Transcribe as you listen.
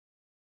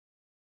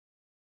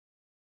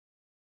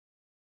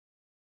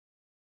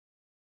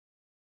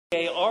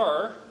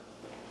AR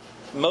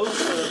most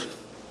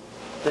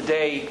of the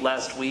day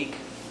last week,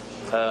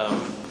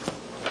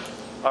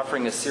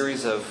 offering a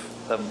series of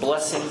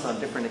blessings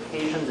on different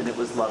occasions, and it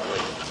was lovely.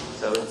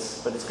 But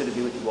it's good to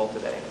be with you all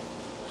today.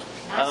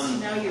 Nice to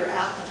know you're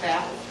out and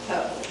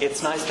about.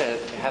 It's nice to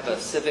have a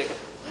civic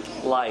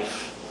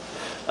life.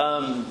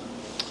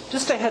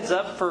 Just a heads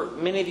up, for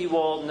many of you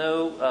all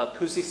know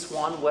Pussy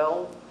Swan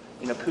well.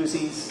 You know,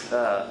 Pussy's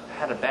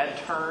had a bad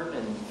turn,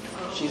 and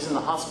she's in the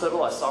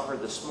hospital. I saw her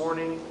this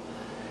morning.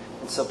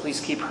 And so please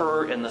keep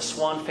her and the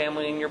Swan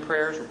family in your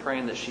prayers. We're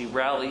praying that she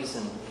rallies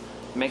and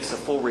makes a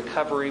full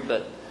recovery.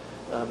 But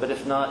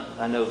if not,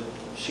 I know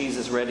she's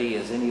as ready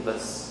as any of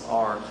us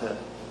are to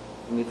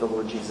meet the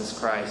Lord Jesus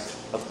Christ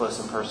up close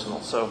and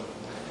personal. So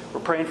we're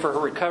praying for her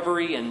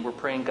recovery, and we're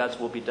praying God's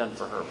will be done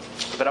for her.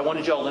 But I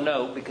wanted you all to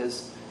know,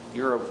 because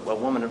you're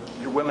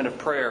you're women of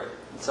prayer.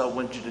 So I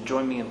want you to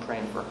join me in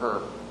praying for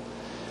her.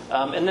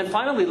 And then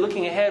finally,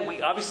 looking ahead,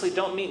 we obviously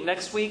don't meet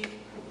next week.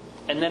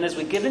 And then as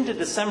we get into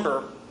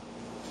December,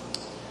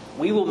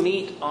 we will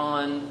meet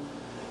on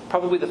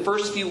probably the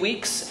first few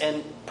weeks,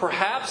 and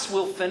perhaps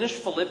we'll finish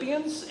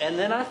Philippians. And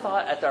then I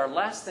thought at our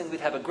last thing, we'd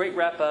have a great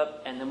wrap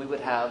up, and then we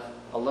would have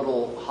a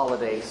little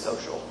holiday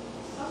social.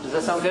 Does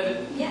that sound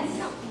good? Yes.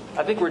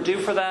 I think we're due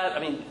for that. I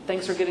mean,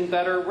 things are getting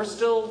better. We're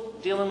still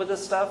dealing with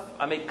this stuff.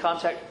 I made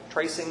contact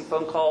tracing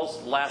phone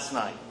calls last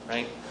night,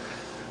 right?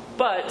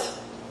 But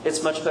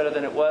it's much better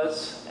than it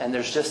was, and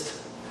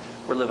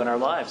we're living our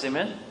lives.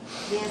 Amen?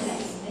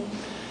 Yes.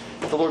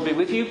 The Lord be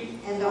with you.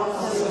 And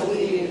also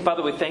with you.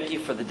 Father, we thank you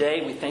for the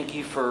day. We thank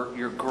you for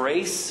your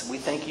grace. We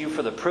thank you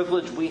for the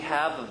privilege we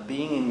have of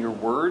being in your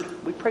word.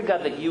 We pray,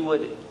 God, that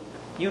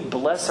you'd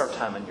bless our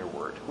time in your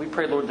word. We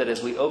pray, Lord, that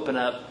as we open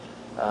up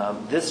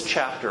this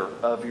chapter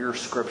of your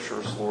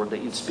scriptures, Lord,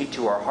 that you'd speak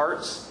to our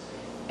hearts,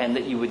 and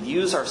that you would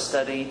use our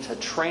study to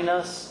train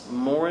us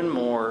more and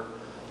more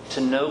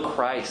to know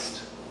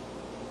Christ,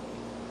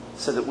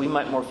 so that we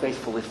might more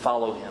faithfully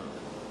follow him.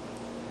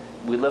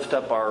 We lift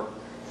up our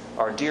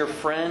dear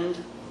friend,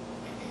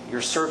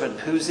 your servant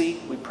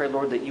Pussy. We pray,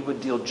 Lord, that you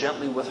would deal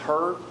gently with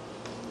her.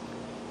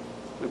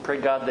 We pray,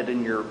 God, that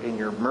in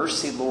your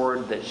mercy,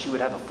 Lord, that she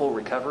would have a full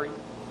recovery,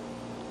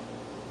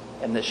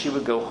 and that she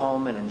would go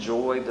home and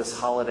enjoy this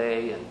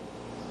holiday and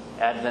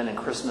Advent and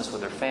Christmas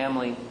with her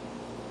family.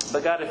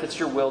 But God, if it's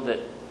your will that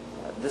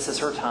this is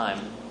her time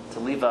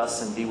to leave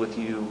us and be with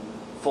you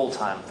full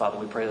time, Father,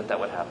 we pray that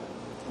would happen.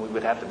 We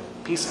would happen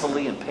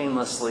peacefully and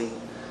painlessly.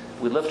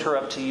 We lift her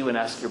up to you and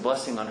ask your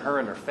blessing on her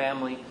and her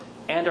family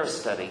and our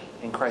study.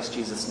 In Christ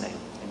Jesus' name,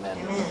 amen.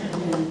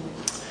 Amen.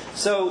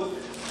 So,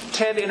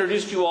 Ted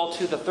introduced you all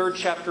to the 3rd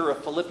chapter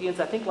of Philippians,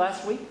 I think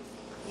last week.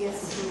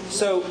 Yes.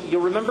 So,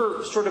 you'll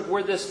remember sort of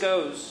where this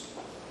goes.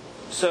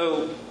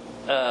 So,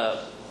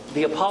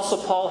 the Apostle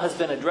Paul has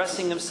been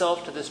addressing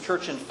himself to this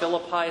church in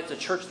Philippi. It's a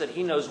church that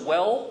he knows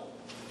well.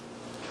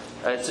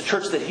 It's a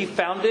church that he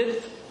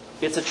founded.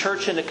 It's a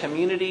church in a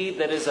community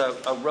that is a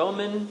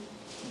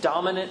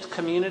Roman-dominant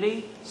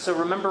community. So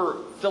remember,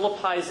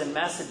 Philippi is in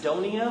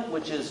Macedonia,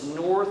 which is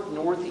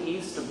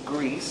northeast of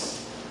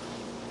Greece.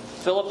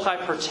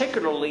 Philippi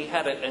particularly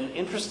had an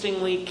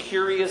interestingly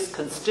curious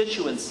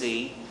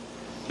constituency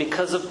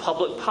because of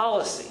public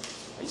policy.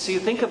 So you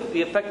think of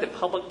the effect that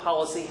public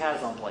policy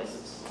has on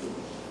places.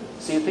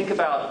 So you think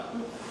about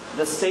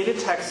the state of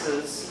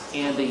Texas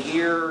in the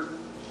year,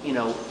 in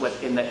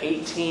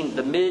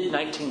the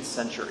mid-19th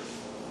century.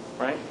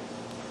 Right?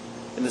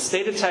 In the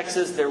state of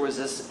Texas, there was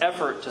this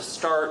effort to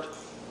start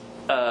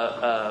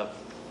a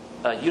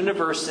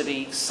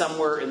university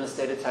somewhere in the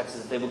state of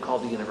Texas. They would call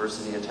the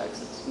University of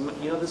Texas.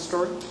 You know this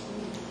story?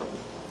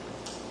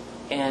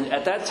 And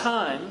at that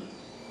time,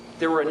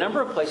 there were a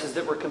number of places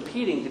that were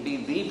competing to be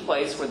the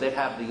place where they'd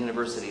have the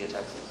University of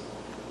Texas.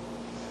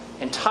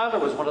 And Tyler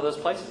was one of those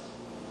places.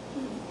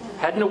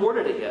 Hadn't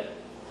awarded it yet.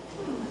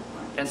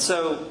 And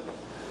so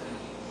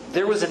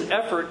there was an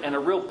effort and a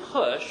real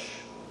push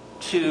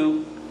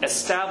to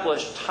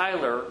establish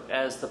Tyler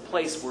as the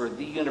place where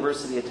the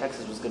University of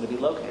Texas was going to be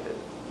located.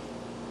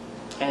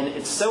 And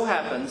it so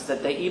happens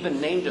that they even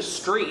renamed a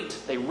street,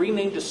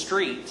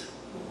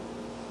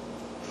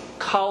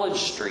 College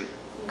Street,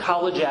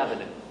 College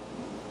Avenue,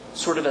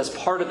 sort of as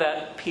part of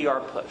that PR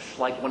push.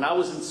 Like when I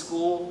was in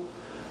school,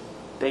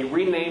 they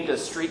renamed a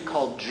street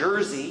called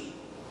Jersey.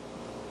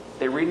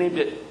 They renamed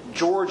it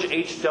George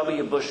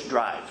H.W. Bush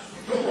Drive.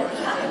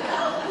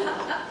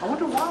 I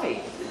wonder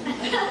why.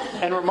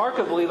 And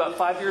remarkably, about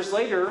 5 years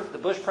later, the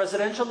Bush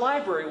Presidential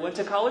Library went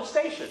to College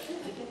Station.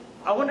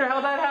 I wonder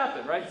how that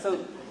happened, right?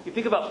 So you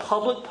think about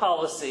public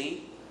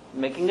policy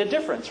making a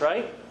difference,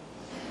 right?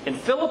 In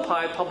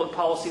Philippi, public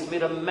policy has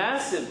made a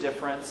massive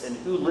difference in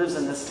who lives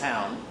in this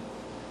town,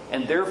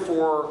 and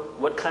therefore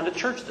what kind of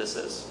church this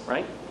is,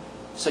 right?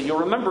 So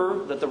you'll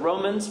remember that the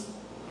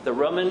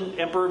Roman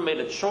emperor made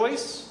a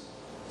choice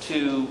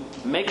to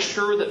make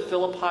sure that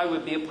Philippi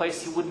would be a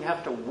place he wouldn't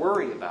have to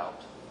worry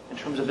about in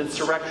terms of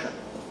insurrection,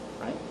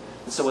 right?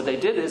 And so what they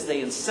did is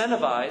they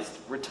incentivized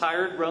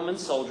retired Roman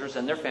soldiers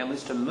and their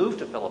families to move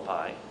to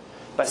Philippi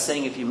by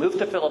saying if you move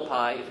to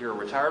Philippi, if you're a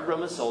retired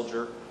Roman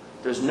soldier,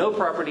 there's no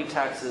property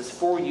taxes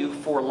for you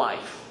for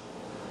life.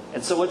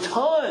 And so a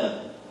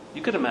ton,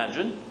 you could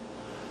imagine,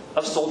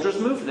 of soldiers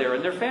moved there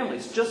and their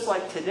families. Just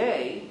like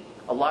today,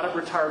 a lot of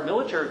retired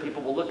military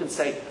people will look and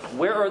say,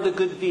 where are the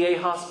good VA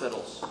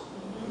hospitals?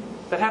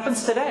 That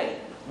happens today.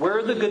 Where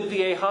are the good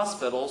VA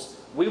hospitals?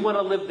 We want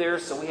to live there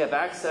so we have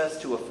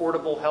access to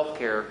affordable health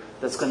care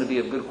that's going to be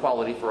of good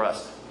quality for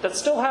us. That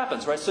still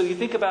happens, right? So you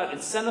think about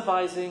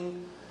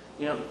incentivizing,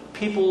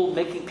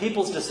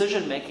 people's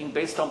decision making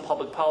based on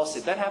public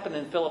policy. That happened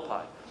in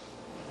Philippi.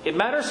 It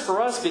matters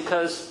for us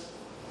because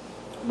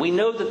we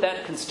know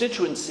that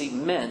constituency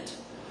meant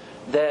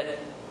that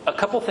a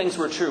couple things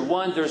were true.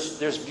 One,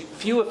 there's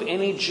few if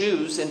any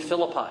Jews in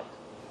Philippi.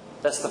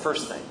 That's the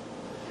first thing.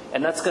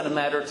 And that's going to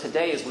matter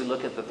today as we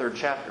look at the 3rd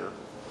chapter.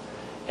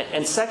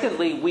 And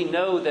secondly, we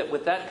know that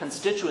with that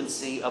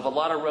constituency of a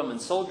lot of Roman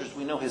soldiers,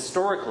 we know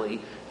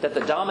historically that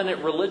the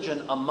dominant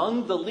religion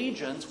among the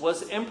legions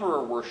was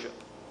emperor worship.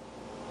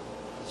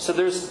 So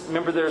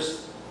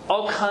there's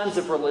all kinds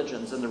of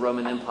religions in the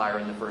Roman Empire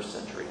in the 1st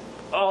century.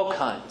 All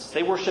kinds.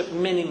 They worship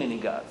many, many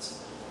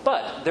gods.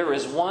 But there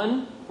is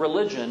one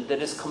religion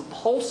that is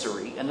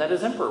compulsory, and that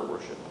is emperor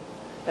worship.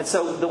 And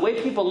so the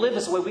way people live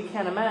is the way we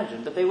can't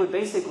imagine. But they would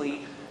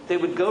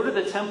go to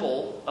the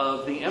temple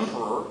of the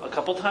emperor a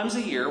couple times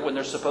a year when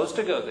they're supposed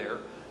to go there.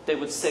 They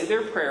would say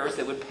their prayers.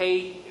 They would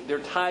pay their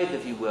tithe,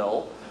 if you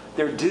will,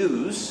 their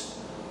dues,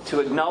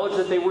 to acknowledge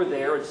that they were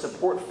there and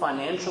support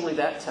financially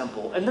that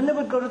temple. And then they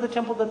would go to the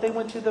temple that they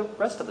went to the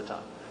rest of the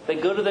time.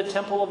 They'd go to the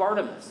temple of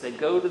Artemis. They'd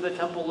go to the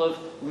temple of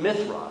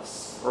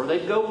Mithras. Or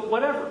they'd go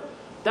whatever.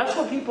 That's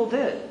what people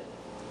did,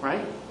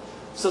 right?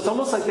 So it's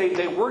almost like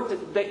they worked,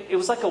 it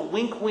was like a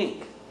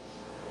wink-wink.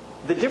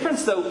 The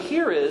difference, though,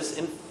 here is,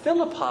 in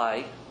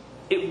Philippi,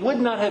 it would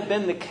not have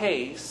been the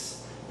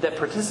case that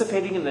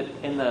participating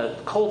in the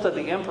cult of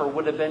the emperor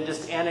would have been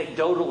just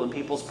anecdotal in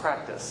people's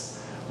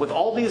practice. With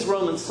all these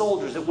Roman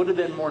soldiers, it would have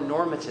been more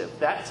normative.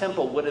 That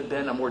temple would have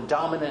been a more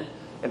dominant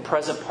and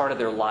present part of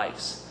their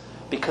lives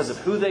because of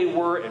who they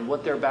were and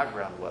what their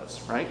background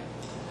was, right?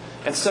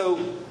 And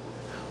so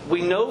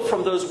we know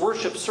from those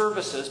worship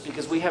services,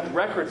 because we have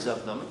records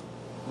of them,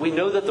 we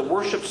know that the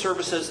worship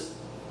services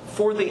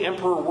for the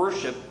emperor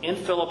worship in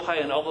Philippi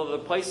and all other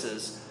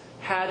places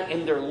had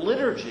in their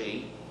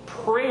liturgy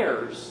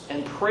prayers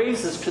and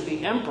praises to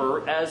the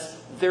emperor as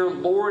their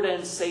Lord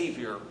and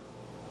Savior.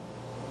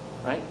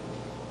 Right?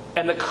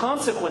 And the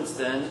consequence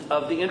then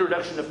of the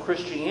introduction of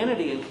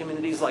Christianity in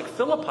communities like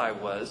Philippi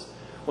was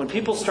when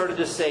people started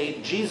to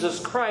say Jesus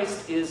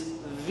Christ is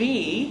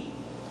the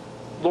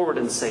Lord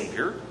and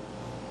Savior,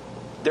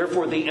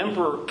 therefore the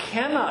emperor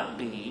cannot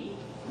be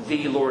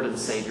the Lord and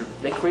Savior,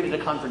 they created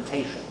a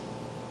confrontation.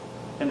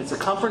 And it's a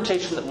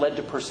confrontation that led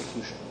to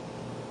persecution.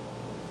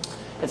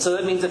 And so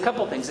that means a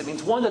couple things. It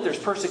means, one, that there's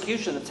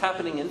persecution that's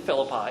happening in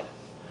Philippi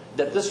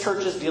that this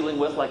church is dealing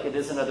with like it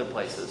is in other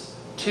places.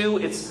 Two,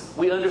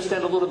 we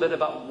understand a little bit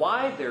about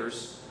why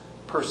there's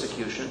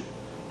persecution.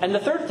 And the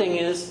third thing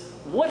is,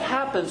 what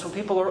happens when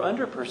people are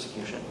under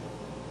persecution?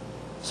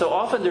 So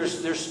often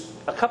there's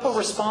a couple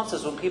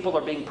responses when people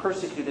are being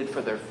persecuted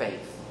for their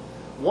faith.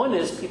 One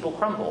is people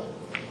crumble.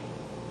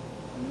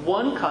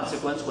 One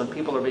consequence when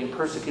people are being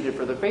persecuted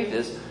for their faith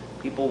is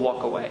people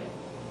walk away.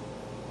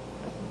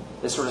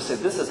 They sort of say,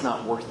 this is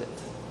not worth it.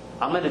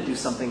 I'm going to do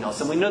something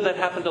else. And we know that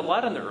happened a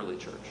lot in the early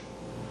church.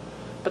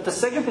 But the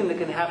second thing that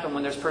can happen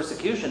when there's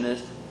persecution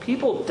is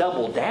people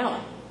double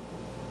down.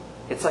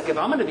 It's like, if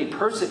I'm going to be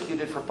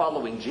persecuted for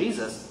following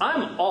Jesus,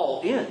 I'm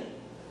all in.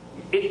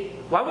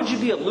 Why would you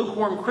be a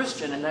lukewarm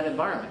Christian in that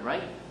environment,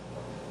 right?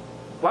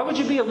 Why would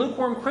you be a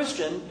lukewarm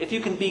Christian if you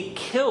can be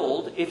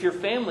killed, if your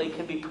family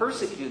can be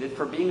persecuted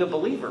for being a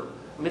believer?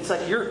 I mean, it's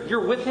like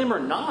you're with him or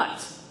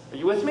not. Are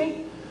you with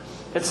me?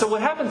 And so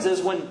what happens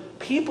is when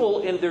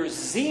people in their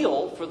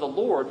zeal for the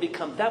Lord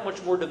become that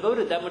much more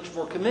devoted, that much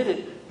more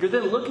committed, you're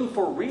then looking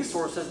for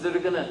resources that are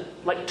going to,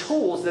 like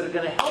tools that are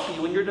going to help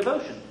you in your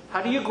devotion.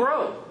 How do you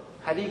grow?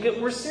 How do you get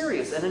more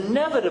serious? And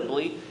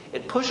inevitably,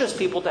 it pushes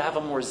people to have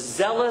a more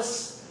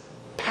zealous,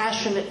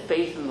 passionate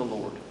faith in the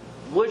Lord.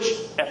 Which,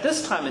 at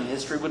this time in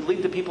history, would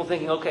lead to people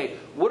thinking, okay,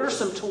 what are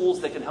some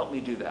tools that can help me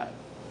do that?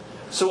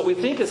 So what we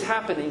think is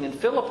happening in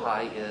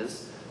Philippi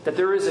is that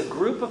there is a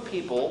group of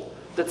people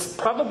that's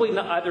probably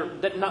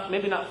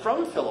maybe not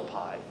from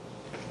Philippi,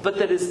 but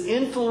that is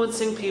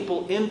influencing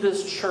people in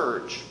this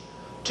church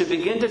to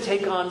begin to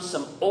take on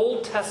some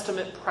Old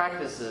Testament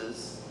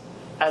practices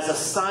as a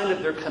sign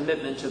of their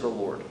commitment to the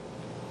Lord.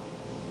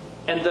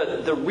 And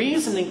the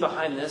reasoning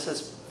behind this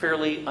is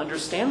fairly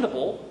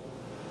understandable.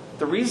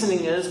 The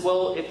reasoning is,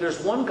 well, if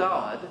there's one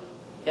God,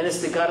 and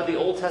it's the God of the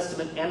Old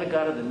Testament and the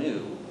God of the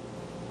New,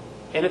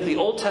 and if the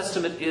Old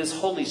Testament is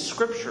Holy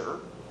Scripture,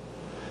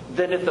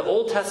 then if the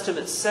Old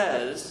Testament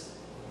says,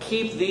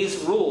 keep these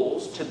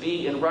rules to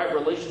be in right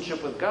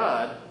relationship with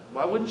God,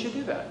 why wouldn't you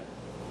do that?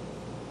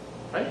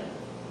 Right?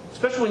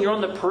 Especially when you're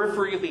on the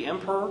periphery of the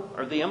emperor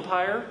or the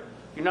empire.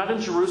 You're not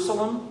in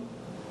Jerusalem.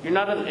 You're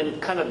not in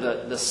kind of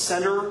the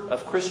center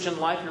of Christian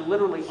life. You're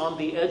literally on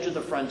the edge of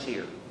the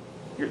frontier.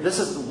 This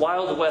is the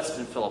Wild West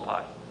in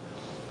Philippi.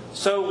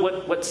 So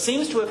what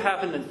seems to have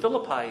happened in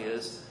Philippi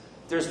is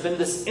there's been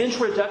this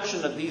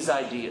introduction of these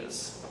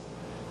ideas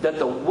that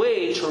the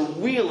way to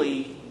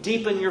really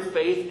deepen your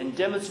faith and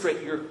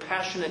demonstrate your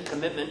passionate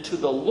commitment to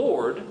the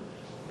Lord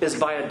is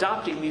by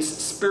adopting these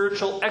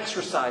spiritual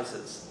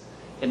exercises.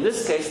 In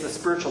this case, the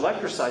spiritual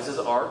exercises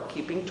are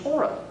keeping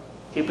Torah,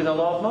 keeping the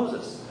law of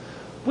Moses.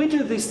 We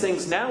do these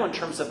things now in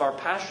terms of our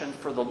passion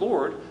for the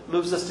Lord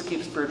moves us to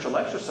keep spiritual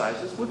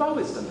exercises. We've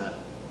always done that.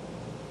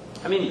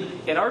 I mean,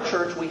 in our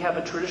church, we have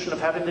a tradition of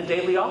having the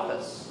daily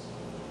office.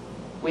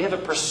 We have a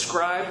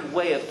prescribed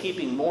way of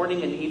keeping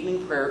morning and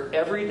evening prayer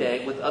every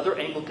day with other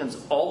Anglicans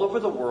all over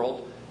the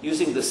world,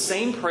 using the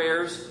same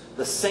prayers,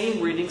 the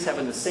same readings,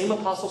 having the same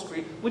Apostles'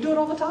 Creed. We do it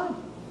all the time.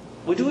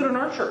 We do it in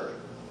our church.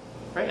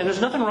 Right? And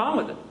there's nothing wrong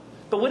with it.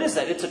 But what is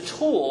that? It's a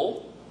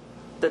tool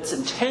that's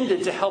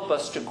intended to help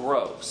us to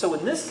grow. So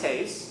in this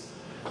case,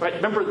 right,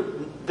 remember,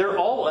 they're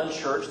all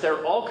unchurched.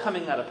 They're all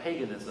coming out of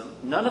paganism.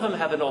 None of them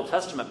have an Old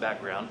Testament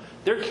background.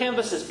 Their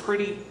canvas is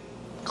pretty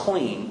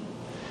clean.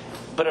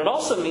 But it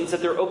also means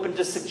that they're open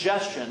to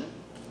suggestion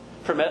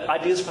from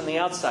ideas from the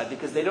outside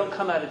because they don't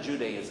come out of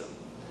Judaism.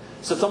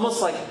 So it's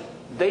almost like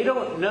they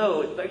don't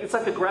know. It's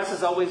like the grass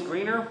is always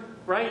greener,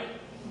 right?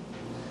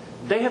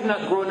 They have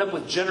not grown up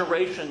with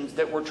generations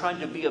that were trying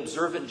to be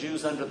observant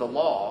Jews under the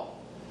law.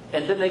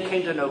 And then they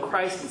came to know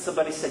Christ and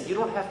somebody said, you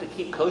don't have to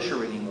keep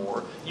kosher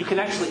anymore. You can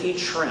actually eat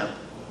shrimp,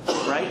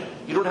 right?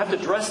 You don't have to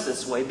dress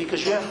this way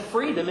because you have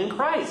freedom in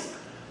Christ.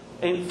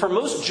 And for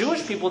most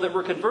Jewish people that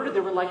were converted, they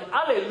were like,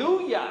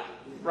 Alleluia,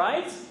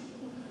 right?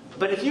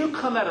 But if you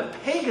come out of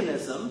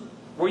paganism,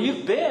 where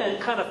you've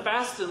been kind of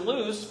fast and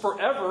loose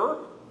forever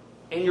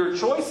in your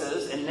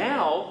choices, and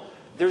now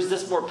there's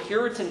this more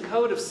Puritan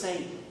code of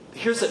saying,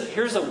 here's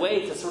a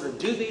way to sort of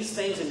do these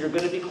things and you're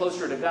going to be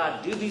closer to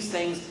God. Do these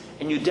things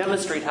and you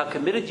demonstrate how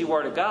committed you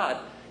are to God.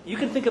 You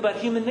can think about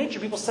human nature.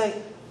 People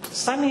say,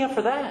 sign me up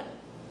for that.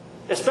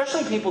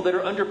 Especially people that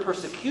are under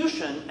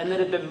persecution and that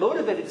have been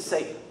motivated to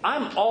say,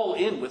 I'm all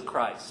in with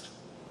Christ.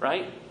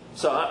 Right?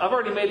 So I've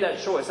already made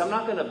that choice. I'm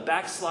not going to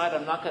backslide.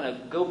 I'm not going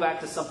to go back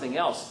to something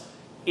else.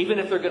 Even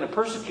if they're going to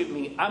persecute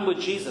me, I'm with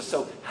Jesus.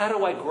 So how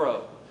do I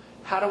grow?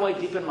 How do I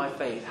deepen my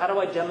faith? How do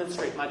I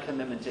demonstrate my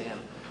commitment to Him?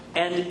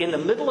 And in the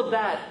middle of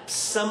that,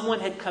 someone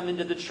had come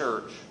into the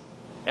church.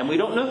 And we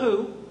don't know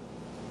who.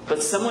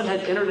 But someone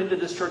had entered into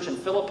this church in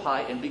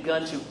Philippi and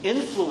begun to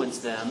influence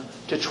them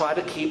to try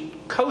to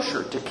keep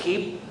kosher, to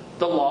keep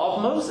the law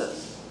of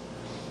Moses.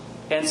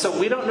 And so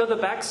we don't know the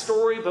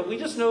backstory, but we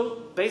just know,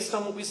 based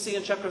on what we see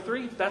in chapter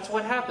 3, that's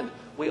what happened.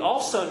 We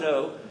also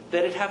know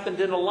that it happened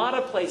in a lot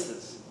of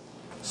places.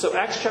 So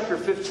Acts chapter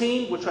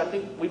 15, which I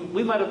think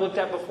we might have looked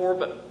at before,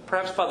 but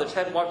perhaps Father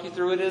Ted walked you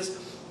through it,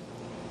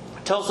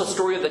 tells the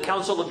story of the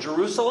Council of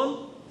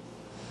Jerusalem,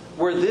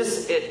 where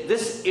this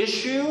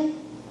issue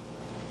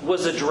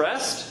was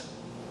addressed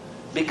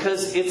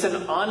because it's an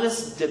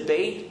honest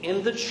debate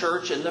in the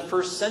church in the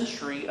first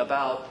century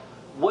about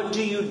what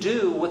do you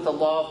do with the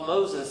law of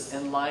Moses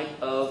in light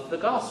of the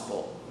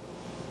gospel.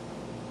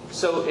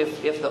 So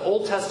if the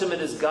Old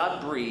Testament is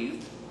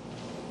God-breathed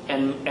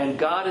and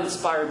God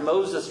inspired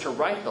Moses to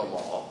write the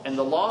law, and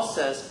the law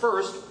says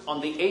first,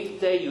 on the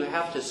 8th day you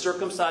have to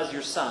circumcise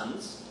your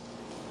sons,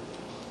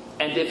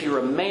 and if you're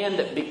a man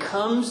that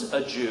becomes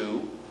a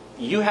Jew,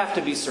 you have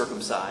to be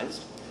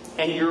circumcised.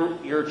 And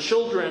your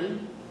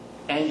children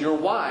and your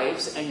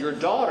wives and your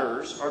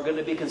daughters are going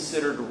to be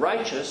considered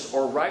righteous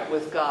or right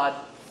with God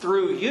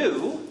through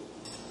you,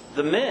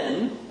 the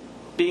men,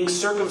 being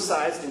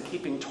circumcised and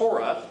keeping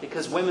Torah,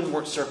 because women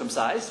weren't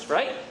circumcised,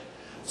 right?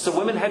 So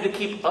women had to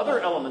keep other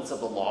elements of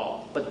the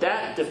law, but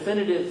that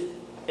definitive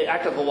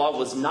act of the law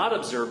was not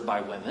observed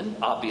by women,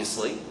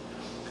 obviously.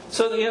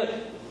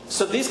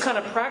 So these kind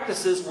of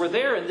practices were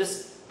there in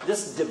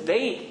this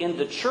debate in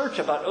the church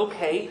about,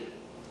 okay,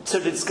 so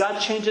does God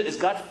change it? Is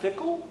God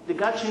fickle? Did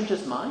God change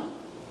His mind?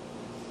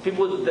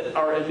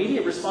 Our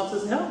immediate response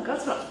is, no,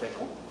 God's not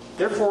fickle.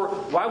 Therefore,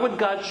 why would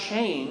God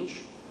change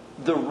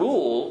the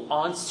rule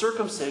on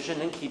circumcision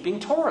and keeping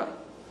Torah?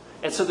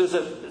 And so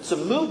there's a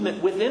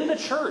movement within the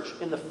church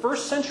in the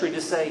first century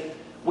to say,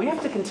 we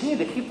have to continue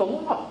to keep the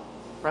law,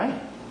 right?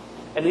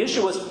 And the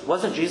issue was,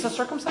 wasn't Jesus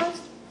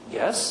circumcised?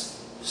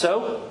 Yes.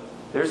 So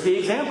there's the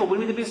example. We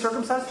need to be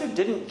circumcised too.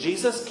 Didn't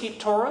Jesus keep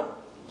Torah?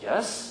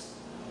 Yes.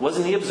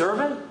 Wasn't He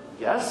observant?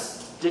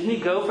 Yes. Didn't He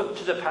go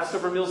to the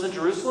Passover meals in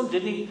Jerusalem?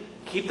 Didn't He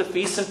keep the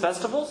feasts and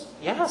festivals?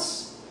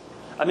 Yes.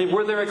 I mean,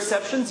 were there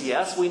exceptions?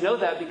 Yes, we know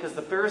that because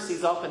the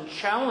Pharisees often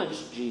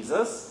challenged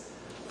Jesus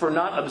for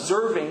not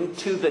observing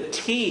to the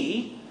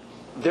T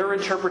their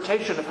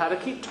interpretation of how to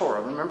keep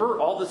Torah. Remember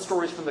all the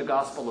stories from the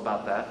gospel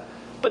about that.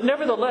 But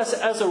nevertheless,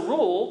 as a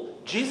rule,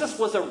 Jesus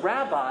was a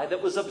rabbi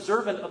that was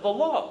observant of the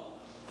law.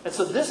 And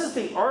so this is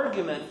the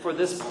argument for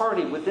this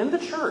party within the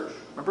church.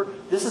 Remember,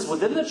 this is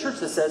within the church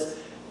that says,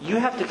 you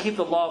have to keep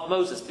the law of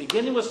Moses,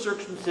 beginning with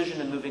circumcision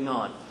and moving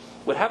on.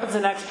 What happens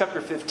in Acts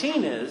chapter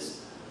 15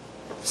 is,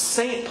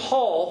 St.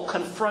 Paul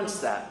confronts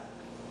that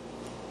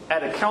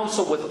at a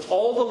council with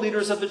all the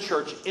leaders of the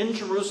church in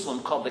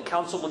Jerusalem called the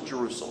Council of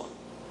Jerusalem.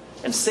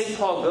 And St.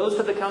 Paul goes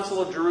to the Council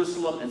of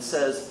Jerusalem and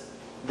says,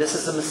 this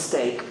is a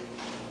mistake,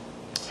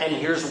 and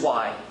here's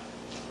why.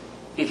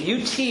 If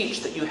you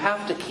teach that you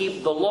have to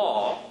keep the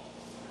law,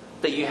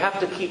 that you have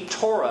to keep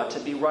Torah to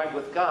be right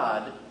with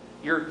God,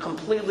 you're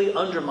completely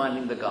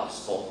undermining the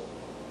gospel.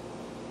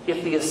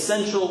 If the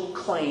essential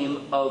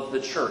claim of the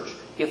church,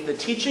 if the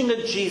teaching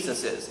of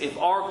Jesus is, if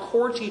our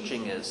core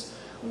teaching is,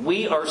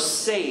 we are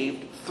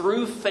saved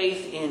through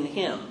faith in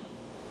Him,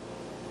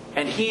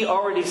 and He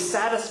already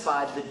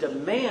satisfied the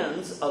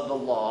demands of the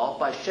law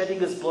by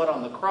shedding His blood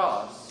on the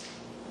cross,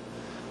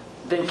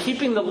 then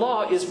keeping the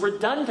law is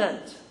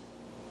redundant.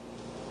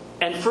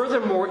 And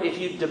furthermore, if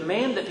you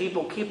demand that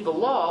people keep the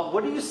law,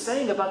 what are you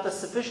saying about the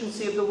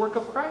sufficiency of the work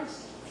of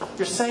Christ?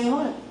 You're saying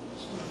what?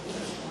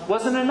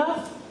 Wasn't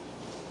enough.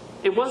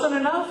 It wasn't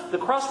enough. The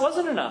cross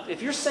wasn't enough.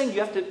 If you're saying you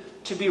have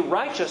to be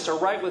righteous or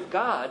right with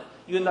God,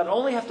 you not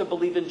only have to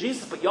believe in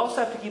Jesus, but you also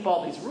have to keep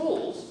all these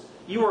rules,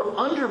 you are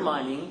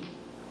undermining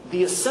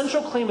the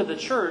essential claim of the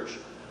church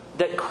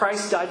that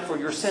Christ died for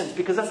your sins,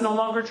 because that's no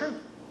longer true.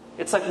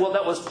 It's like, well,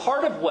 that was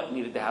part of what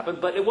needed to happen,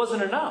 but it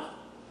wasn't enough.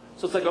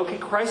 So it's like, okay,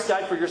 Christ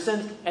died for your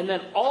sins, and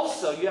then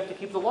also you have to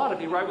keep the law to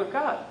be right with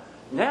God.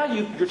 Now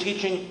you're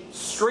teaching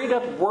straight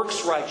up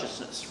works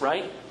righteousness,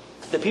 right?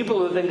 The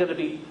people are then going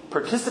to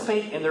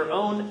participate in their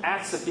own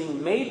acts of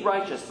being made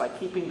righteous by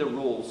keeping the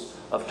rules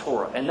of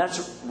Torah. And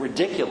that's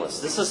ridiculous.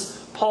 This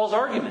is Paul's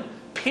argument.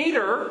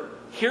 Peter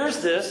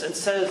hears this and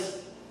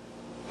says,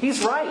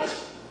 he's right.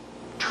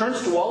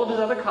 Turns to all of his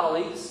other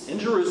colleagues in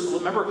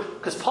Jerusalem. Remember,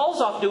 because Paul's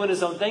off doing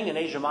his own thing in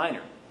Asia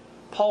Minor.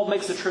 Paul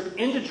makes a trip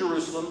into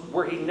Jerusalem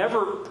where he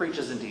never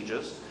preaches and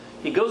teaches.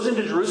 He goes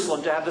into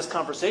Jerusalem to have this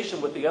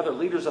conversation with the other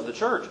leaders of the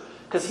church.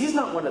 Because he's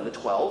not one of the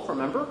 12,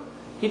 remember?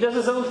 He does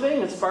his own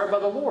thing, inspired by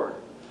the Lord.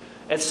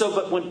 And so,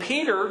 but when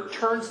Peter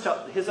turns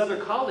to his other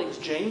colleagues,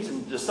 James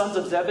and the sons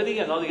of Zebedee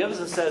and all the others,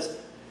 and says,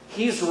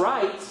 he's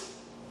right,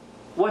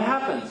 what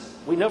happens?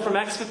 We know from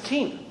Acts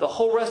 15, the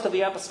whole rest of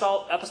the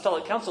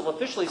Apostolic Council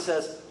officially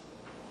says,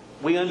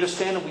 we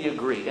understand and we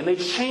agree. And they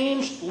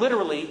changed,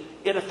 literally,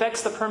 it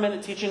affects the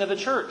permanent teaching of the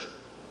church.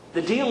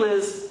 The deal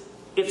is,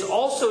 it's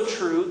also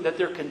true that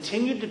there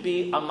continued to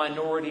be a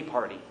minority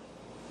party.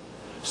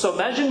 So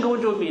imagine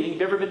going to a meeting,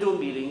 you've ever been to a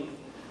meeting,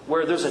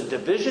 where there's a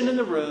division in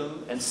the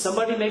room, and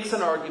somebody makes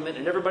an argument,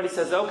 and everybody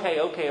says,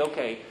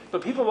 okay.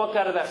 But people walk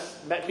out of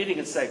that meeting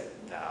and say,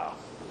 no.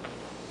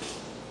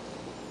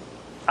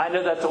 I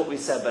know that's what we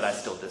said, but I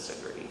still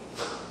disagree.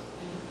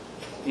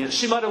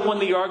 She might have won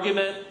the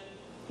argument.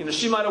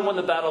 She might have won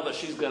the battle, but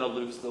she's going to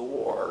lose the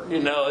war.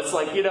 It's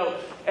like,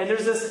 and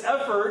there's this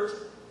effort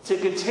to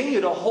continue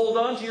to hold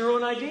on to your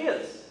own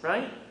ideas,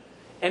 right?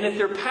 And if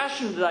they're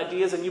passionate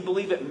ideas and you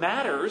believe it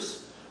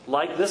matters,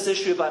 like this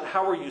issue about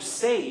how are you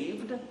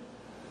saved,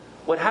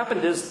 what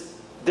happened is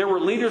there were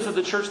leaders of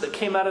the church that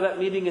came out of that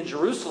meeting in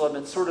Jerusalem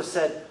and sort of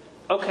said,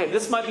 okay,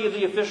 this might be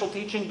the official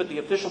teaching, but the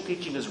official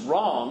teaching is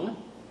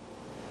wrong.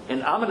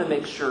 And I'm going to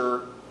make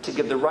sure to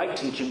give the right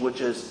teaching,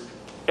 which is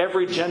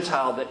every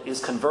Gentile that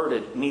is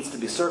converted needs to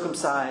be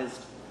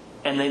circumcised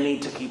and they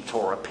need to keep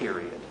Torah,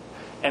 period.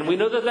 And we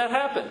know that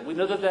happened. We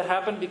know that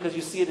happened because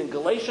you see it in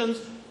Galatians.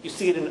 You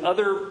see it in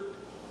other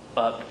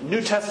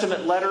New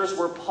Testament letters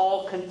where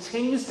Paul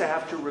continues to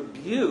have to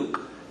rebuke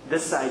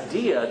this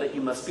idea that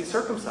you must be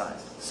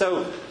circumcised.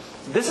 So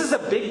this is a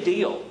big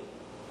deal.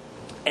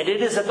 And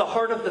it is at the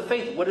heart of the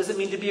faith. What does it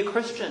mean to be a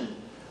Christian?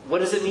 What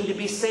does it mean to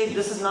be saved?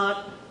 This is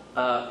not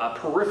a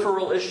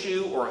peripheral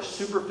issue or a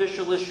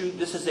superficial issue.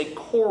 This is a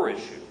core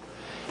issue.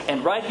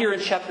 And right here in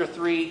chapter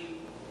 3,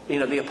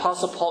 the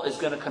Apostle Paul is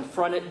going to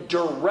confront it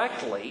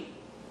directly.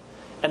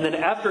 And then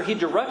after he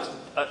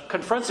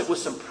confronts it with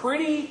some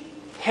pretty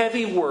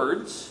heavy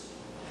words,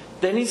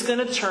 then he's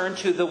going to turn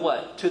to the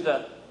what? To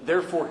the,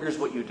 therefore, here's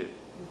what you do.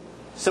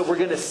 So we're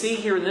going to see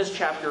here in this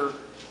chapter,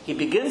 he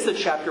begins the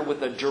chapter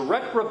with a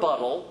direct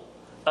rebuttal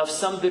of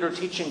some that are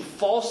teaching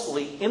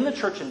falsely in the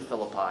church in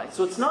Philippi.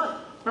 So it's not,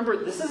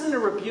 remember, this isn't a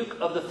rebuke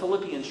of the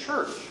Philippian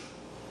church.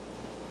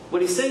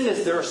 What he's saying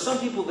is there are some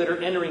people that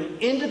are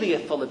entering into the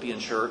Philippian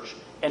church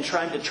and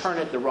trying to turn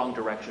it the wrong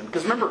direction.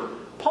 Because remember,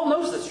 Paul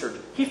knows this church.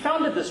 He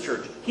founded this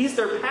church. He's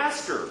their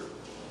pastor.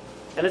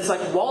 And it's like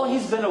while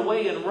he's been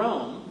away in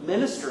Rome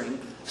ministering,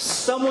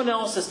 someone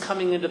else is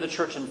coming into the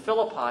church in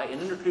Philippi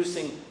and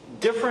introducing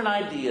different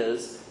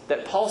ideas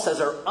that Paul says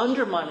are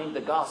undermining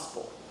the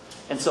gospel.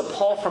 And so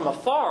Paul from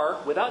afar,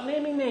 without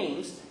naming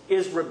names,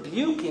 is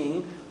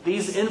rebuking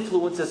these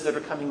influences that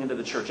are coming into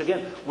the church.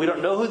 Again, we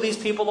don't know who these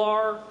people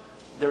are.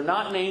 They're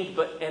not named,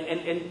 but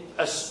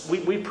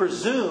we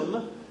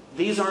presume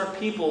these aren't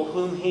people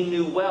whom he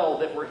knew well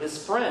that were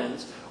his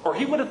friends, or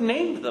he would have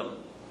named them,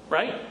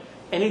 right?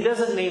 And he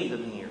doesn't name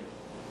them here.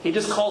 He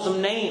just calls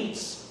them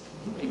names.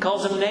 He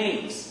calls them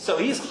names. So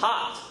he's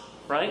hot,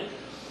 right?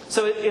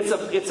 So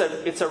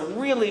it's a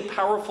really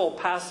powerful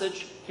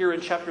passage here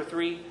in chapter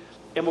 3.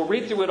 And we'll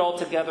read through it all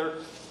together.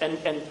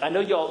 And I know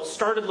y'all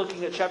started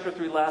looking at chapter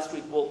 3 last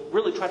week. We'll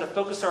really try to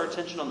focus our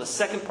attention on the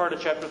second part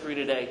of chapter 3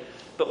 today.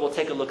 But we'll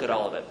take a look at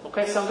all of it.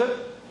 Okay, sound good?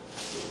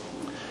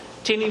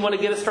 Tina, you want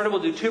to get us started?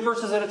 We'll do 2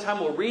 verses at a time.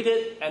 We'll read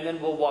it, and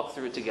then we'll walk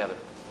through it together.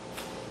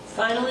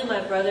 Finally,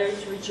 my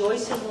brothers,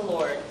 rejoice in the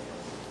Lord.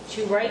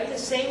 To write the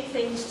same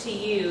things to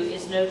you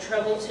is no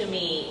trouble to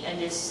me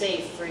and is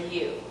safe for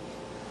you.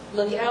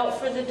 Look out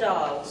for the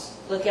dogs.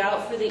 Look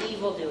out for the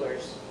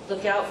evildoers.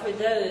 Look out for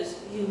those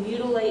who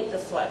mutilate the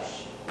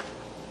flesh.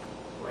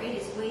 For it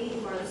is we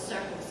who are the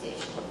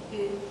circumcision,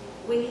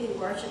 we who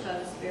worship by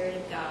the Spirit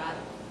of God,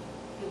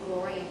 who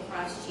glory in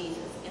Christ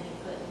Jesus, and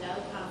who put no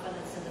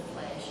confidence in the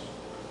flesh,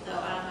 though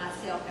I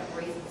myself have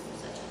reasons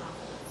for such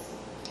confidence.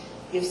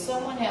 If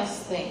someone else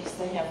thinks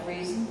they have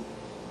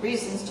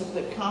reasons to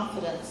put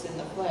confidence in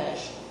the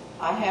flesh,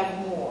 I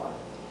have more.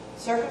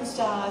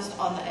 Circumcised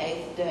on the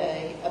 8th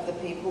day of the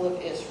people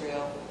of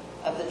Israel,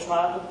 of the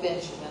tribe of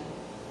Benjamin,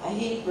 a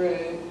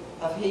Hebrew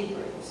of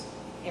Hebrews,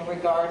 in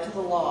regard to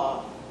the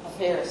law, a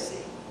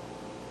Pharisee.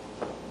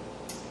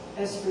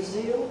 As for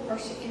zeal,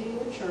 persecuting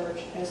the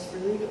church; as for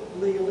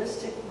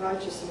legalistic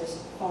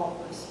righteousness,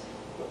 faultless.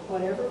 But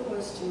whatever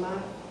was to my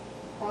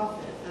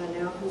profit, I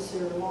now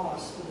consider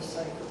loss for the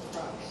sake of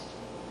Christ.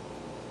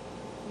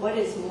 What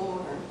is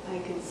more, I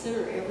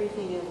consider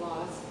everything a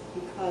loss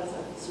because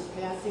of the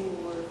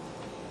surpassing worth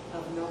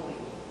of knowing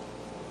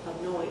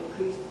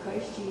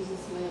Christ Jesus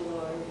my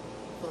Lord,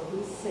 for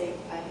whose sake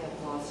I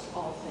have lost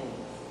all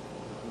things.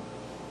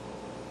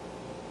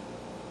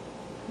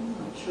 I'm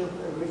not sure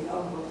where we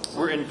are.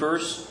 We're in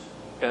verse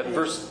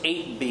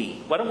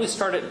 8b. Why don't we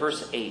start at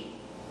verse 8?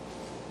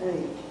 8.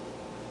 Okay.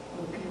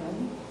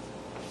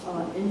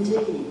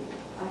 Indeed,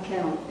 I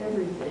count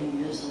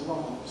everything as a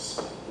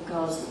loss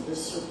because of the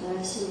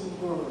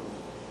surpassing worth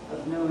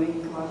of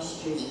knowing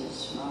Christ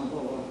Jesus, my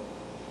Lord.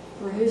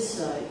 For his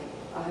sake,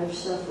 I have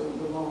suffered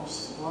the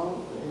loss of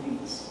all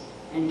things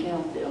and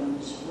count them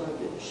as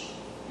rubbish,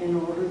 in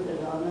order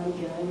that I may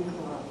gain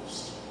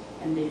Christ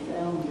and be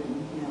found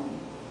in him,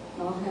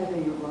 not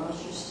having a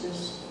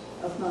righteousness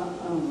of my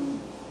own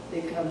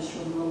that comes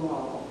from the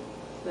law,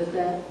 but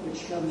that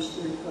which comes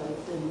through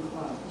faith in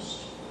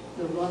Christ,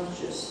 the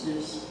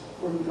righteousness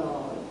from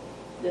God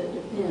that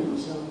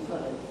depends on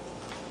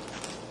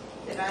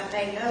faith. That I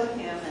may know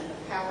him and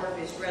the power of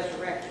his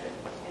resurrection,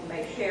 and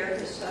may share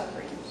his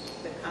sufferings,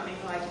 becoming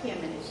like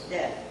him in his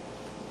death,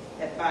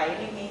 that by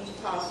any means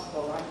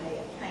possible I may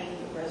obtain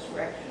the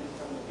resurrection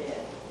from the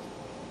dead.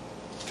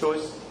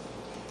 Joyce?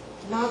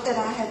 Not that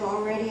I have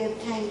already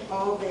obtained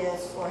all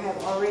this or have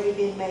already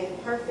been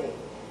made perfect,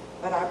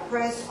 but I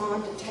press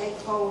on to take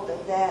hold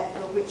of that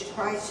for which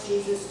Christ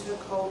Jesus took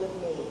hold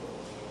of me.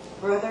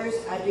 Brothers,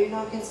 I do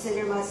not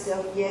consider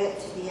myself yet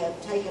to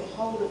have taken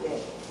hold of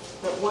it,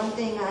 but one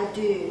thing I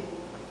do,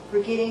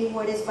 forgetting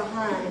what is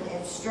behind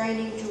and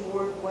straining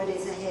toward what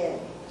is ahead.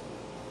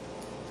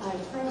 I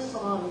press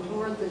on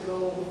toward the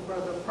goal for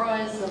the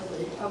prize of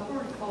the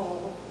upward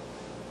call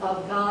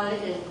of God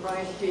in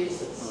Christ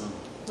Jesus.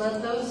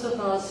 Let those of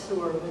us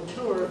who are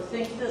mature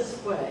think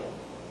this way,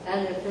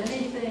 and if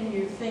anything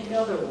you think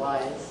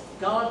otherwise,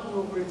 God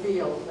will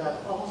reveal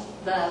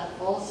that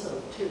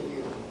also to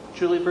you.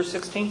 Julie, verse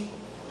 16?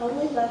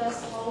 Only let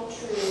us hold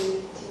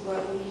true to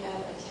what we have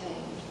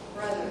attained.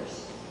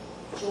 Brothers,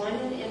 join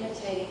in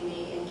imitating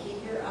me and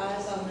keep your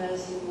eyes on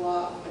those who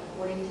walk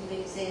according to the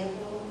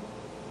example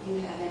you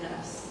have in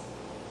us.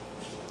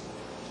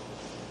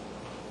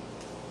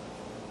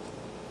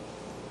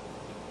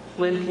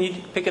 Lynn, can you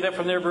pick it up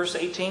from there, verse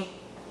 18?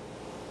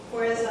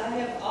 For as I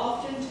have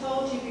often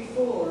told you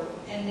before,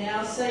 and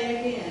now say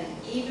again,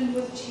 even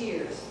with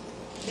tears,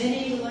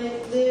 many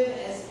live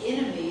as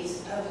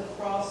enemies of the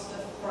cross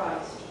of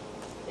Christ.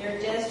 Their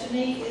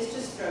destiny is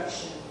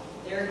destruction.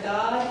 Their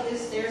God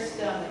is their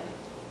stomach,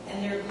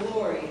 and their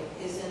glory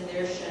is in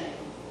their shame.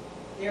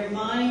 Their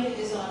mind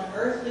is on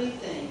earthly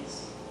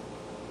things.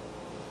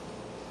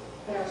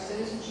 But our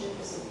citizenship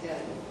is in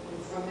heaven,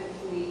 and from it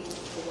we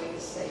await a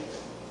Savior,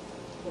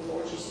 the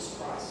Lord Jesus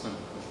Christ,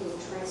 who will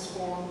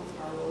transform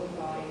our lowly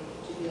body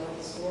to be like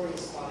his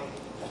glorious body,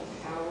 by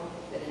the power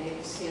that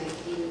enables him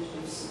even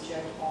to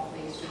subject all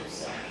things to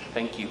himself.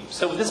 Thank you.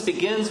 So this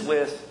begins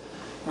with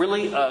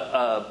really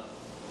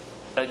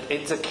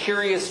it's a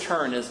curious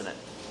turn, isn't it?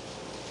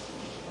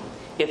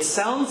 It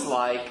sounds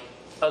like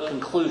a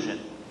conclusion.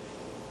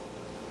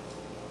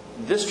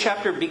 This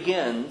chapter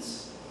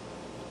begins,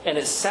 and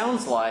it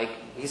sounds like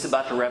he's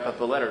about to wrap up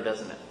the letter,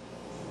 doesn't it?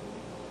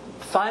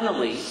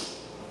 Finally,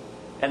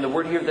 and the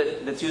word here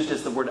that's used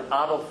is the word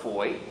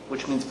adelphoi,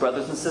 which means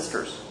brothers and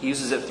sisters. He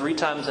uses it 3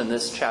 times in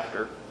this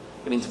chapter.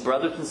 It means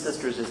brothers and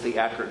sisters is the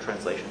accurate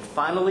translation.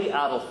 Finally,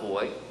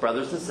 adelphoi,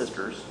 brothers and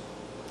sisters,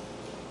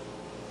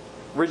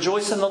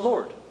 rejoice in the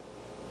Lord.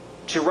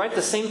 To write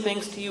the same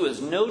things to you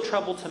is no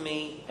trouble to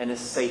me and is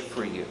safe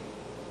for you.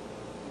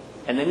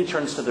 And then he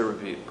turns to the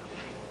rebuke.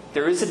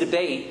 There is a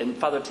debate, and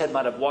Father Ted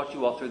might have walked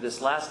you all through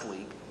this last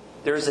week.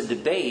 There is a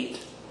debate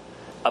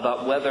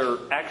about whether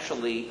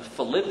actually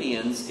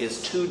Philippians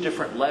is 2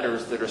 different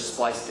letters that are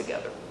spliced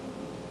together.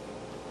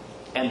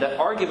 And the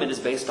argument is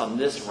based on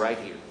this right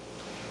here.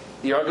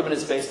 The argument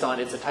is based on,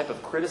 it's a type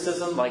of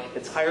criticism, like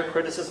it's higher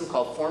criticism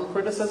called form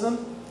criticism,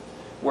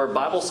 where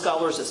Bible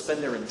scholars that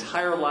spend their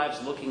entire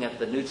lives looking at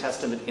the New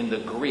Testament in the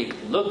Greek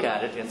look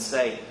at it and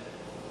say,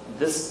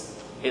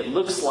 it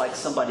looks like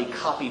somebody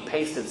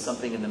copy-pasted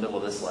something in the middle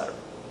of this letter.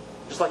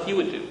 Just like you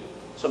would do.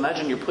 So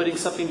imagine you're putting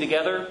something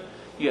together.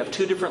 You have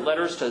two different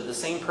letters to the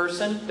same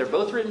person. They're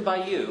both written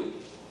by you.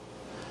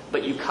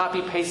 But you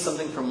copy-paste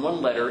something from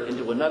one letter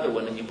into another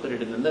one and you put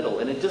it in the middle.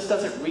 And it just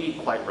doesn't read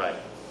quite right.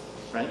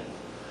 Right?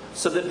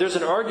 So that there's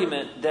an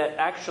argument that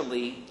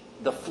actually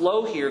the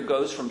flow here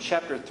goes from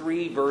chapter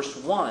 3, verse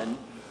 1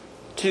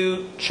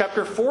 to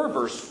chapter 4,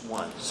 verse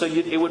 1. So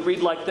it would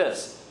read like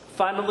this.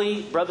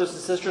 Finally, brothers and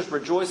sisters,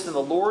 rejoice in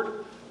the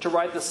Lord. To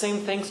write the same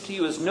things to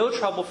you is no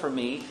trouble for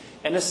me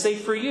and is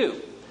safe for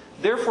you.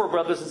 Therefore,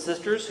 brothers and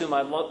sisters, whom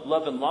I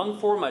love and long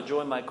for, my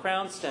joy and my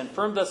crown, stand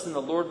firm thus in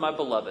the Lord, my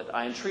beloved.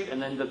 I entreat,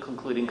 and then the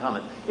concluding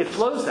comment. It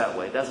flows that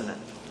way, doesn't it?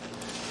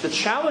 The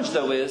challenge,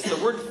 though, is the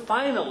word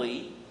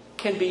finally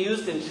can be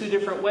used in two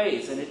different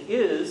ways, and it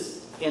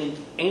is in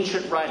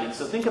ancient writing.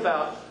 So think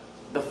about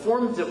the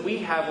forms that we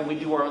have when we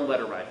do our own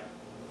letter writing.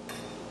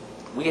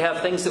 We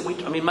have things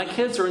that my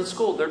kids are in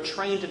school. They're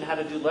trained in how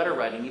to do letter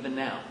writing even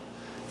now.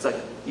 It's like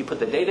you put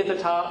the date at the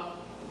top,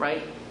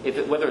 right?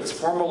 Whether it's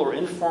formal or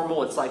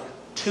informal, it's like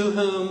to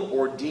whom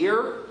or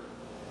dear.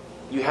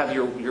 You have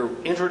your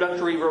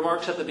introductory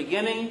remarks at the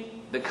beginning,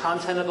 the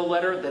content of the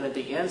letter, then at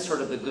the end, sort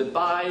of the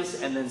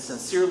goodbyes, and then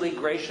sincerely,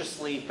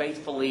 graciously,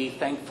 faithfully,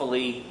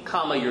 thankfully,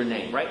 comma, your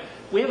name, right?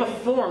 We have a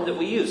form that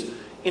we use.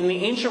 In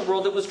the ancient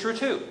world, it was true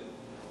too.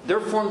 Their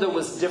form, that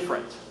was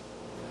different.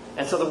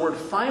 And so the word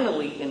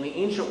finally in the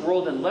ancient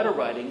world in letter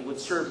writing would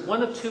serve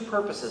one of two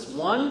purposes.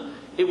 One,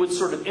 it would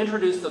sort of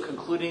introduce the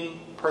concluding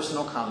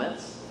personal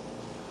comments.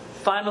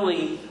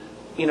 Finally,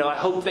 I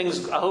hope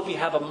you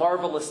have a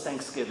marvelous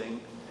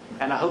Thanksgiving.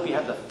 And I hope you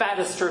have the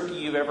fattest turkey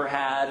you've ever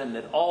had, and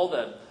that all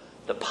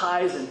the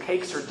pies and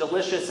cakes are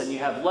delicious, and you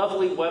have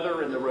lovely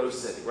weather in the Rose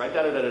City, right?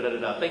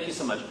 Da-da-da-da-da-da. Thank you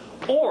so much.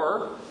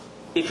 Or,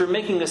 if you're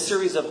making a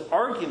series of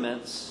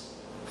arguments,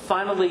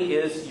 finally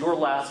is your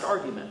last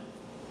argument.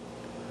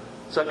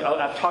 So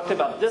I've talked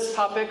about this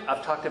topic.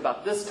 I've talked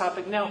about this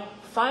topic. Now,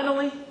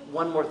 finally,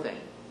 one more thing.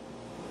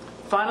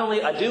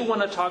 Finally, I do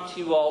want to talk to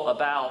you all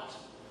about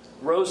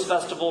Rose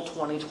Festival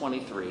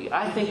 2023.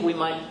 I think we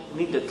might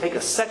need to take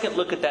a second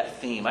look at that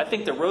theme. I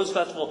think the Rose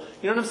Festival,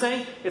 you know what I'm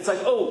saying? It's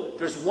like,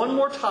 there's one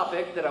more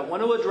topic that I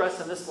want to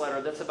address in this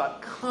letter that's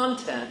about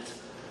content,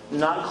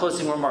 not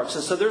closing remarks.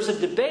 And so there's a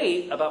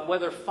debate about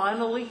whether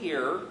finally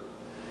here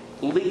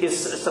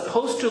is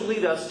supposed to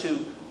lead us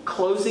to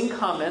closing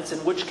comments, in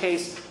which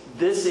case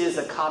this is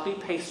a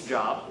copy-paste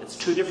job. It's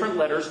two different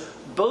letters,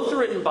 both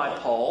written by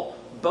Paul,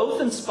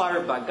 both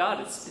inspired by God.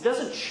 It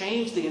doesn't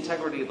change the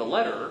integrity of the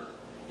letter.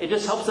 It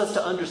just helps us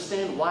to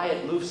understand why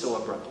it moves so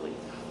abruptly.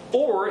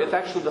 Or if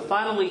actually the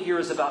finally here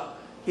is about,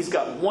 he's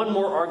got one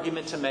more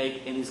argument to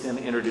make and he's going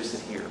to introduce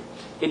it here.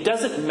 It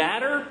doesn't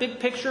matter, big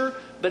picture,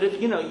 but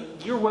if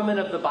you're women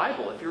of the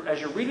Bible, as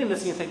you're reading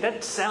this and you think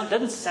that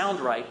doesn't sound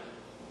right,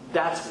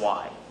 that's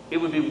why. It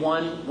would be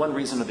one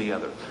reason or the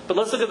other. But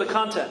let's look at the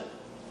content.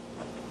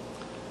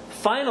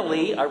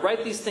 Finally, I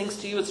write these things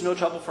to you. It's no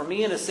trouble for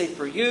me and is safe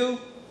for you.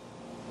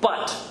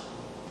 But,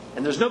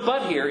 and there's no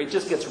but here, it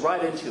just gets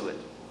right into it.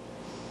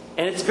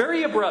 And it's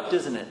very abrupt,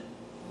 isn't it?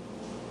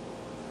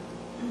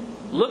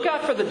 Look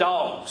out for the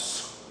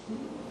dogs.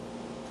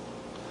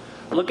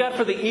 Look out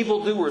for the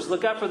evildoers.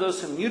 Look out for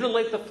those who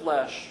mutilate the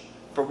flesh,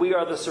 for we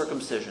are the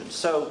circumcision.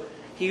 So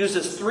he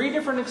uses three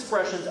different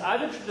expressions,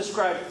 either to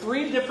describe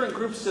three different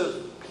groups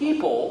of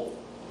people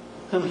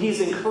whom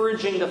he's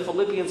encouraging the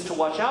Philippians to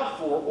watch out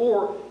for,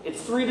 or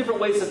it's three different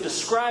ways of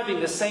describing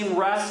the same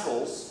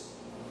rascals.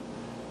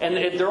 And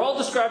they're all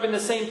describing the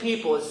same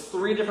people. It's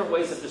three different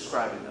ways of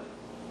describing them.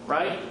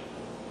 Right?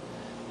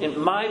 And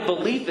my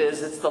belief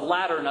is it's the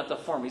latter, not the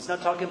former. He's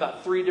not talking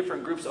about three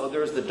different groups.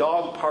 There's the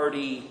dog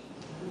party.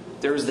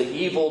 There's the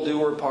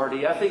evildoer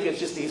party. I think it's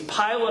just he's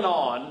piling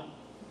on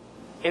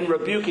and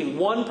rebuking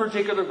one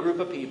particular group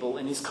of people,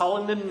 and he's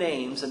calling them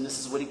names, and this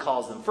is what he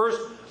calls them. First,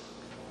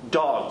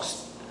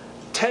 dogs.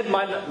 Ted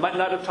might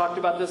not have talked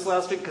about this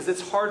last week because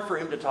it's hard for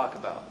him to talk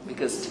about,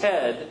 because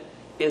Ted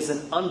is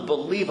an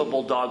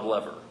unbelievable dog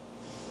lover.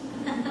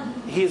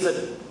 He's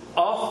an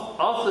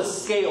off the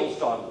scales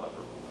dog lover.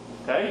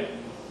 Okay?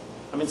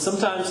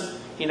 Sometimes,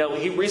 he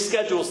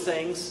reschedules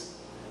things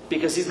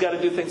because he's got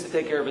to do things to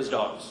take care of his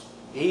dogs.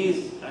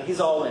 He's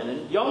all in,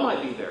 and y'all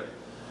might be there.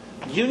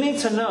 You need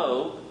to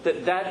know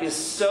that is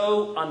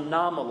so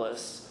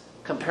anomalous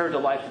compared to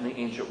life in the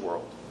ancient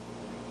world.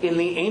 In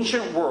the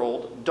ancient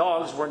world,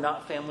 dogs were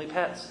not family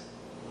pets.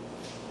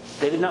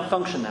 They did not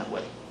function that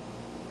way.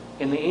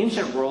 In the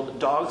ancient world,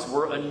 dogs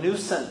were a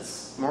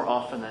nuisance more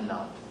often than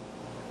not.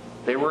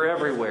 They were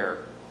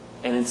everywhere.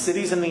 And in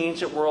cities in the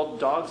ancient world,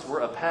 dogs were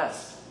a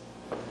pest.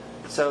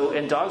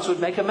 And dogs would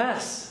make a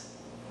mess.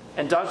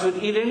 And dogs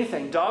would eat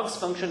anything. Dogs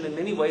functioned in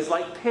many ways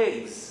like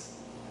pigs.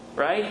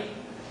 Right?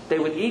 They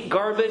would eat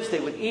garbage. They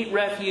would eat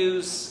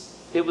refuse.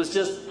 It was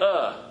just,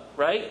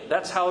 right?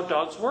 That's how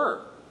dogs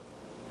were.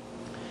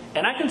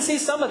 And I can see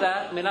some of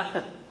that. I mean,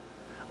 I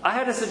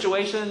had a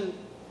situation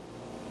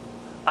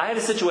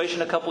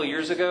a couple of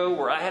years ago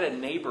where I had a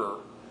neighbor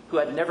who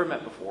I'd never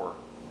met before,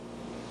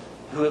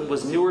 who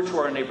was newer to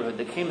our neighborhood,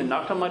 that came and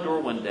knocked on my door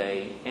one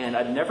day, and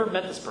I'd never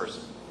met this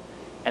person.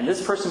 And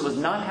this person was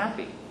not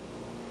happy.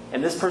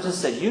 And this person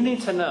said, "You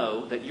need to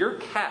know that your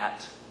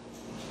cat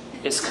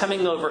is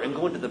coming over and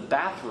going to the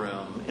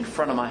bathroom in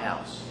front of my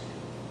house.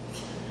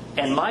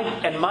 And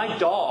my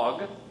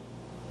dog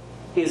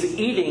is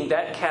eating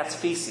that cat's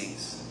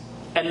feces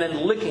and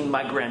then licking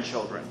my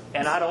grandchildren.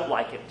 And I don't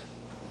like it."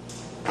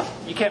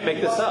 You can't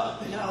make this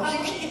up.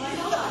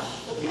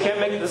 You can't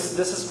make this.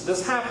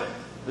 This happened.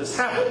 This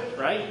happened,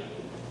 right?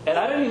 And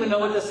I didn't even know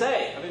what to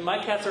say. I mean, my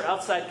cats are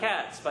outside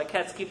cats. My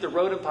cats keep the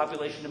rodent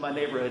population in my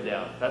neighborhood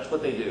down. That's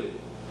what they do.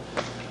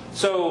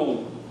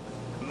 So,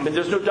 I mean,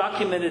 there's no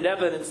documented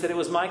evidence that it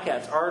was my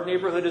cats. Our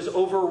neighborhood is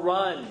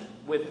overrun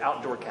with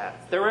outdoor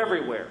cats. They're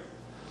everywhere.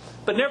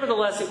 But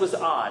nevertheless, it was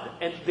odd.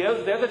 And the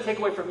other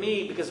takeaway for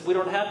me, because we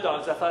don't have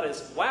dogs, I thought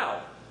is,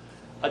 wow,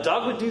 a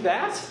dog would do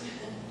that?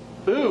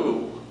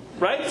 Ooh,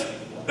 right?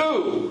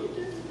 Ooh.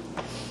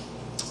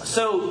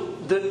 So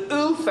the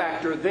ooh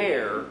factor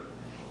there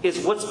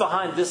is what's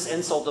behind this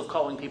insult of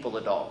calling people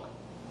a dog,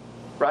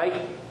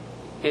 right?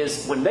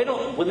 Is when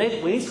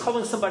he's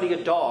calling somebody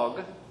a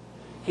dog,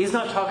 he's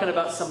not talking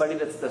about somebody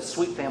that's the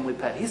sweet family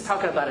pet. He's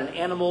talking about an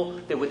animal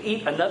that would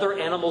eat another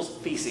animal's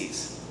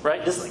feces,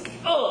 right? Just like,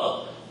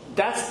 ugh.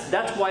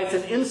 That's why it's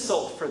an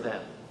insult for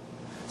them.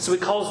 So he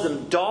calls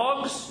them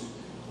dogs,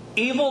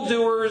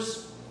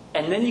 evildoers,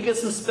 and then you get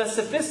some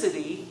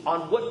specificity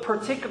on what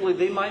particularly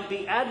they might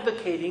be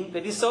advocating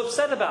that he's so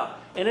upset about.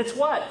 And it's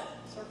what?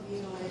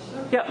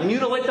 Mutilation. Yeah,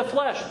 mutilate the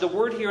flesh. The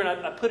word here, and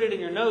I put it in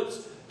your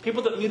notes,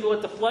 people that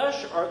mutilate the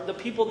flesh are the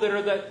people that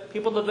are the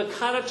people of the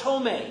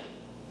katatome,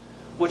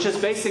 which is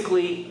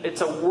basically,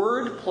 it's a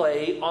word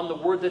play on the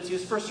word that's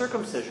used for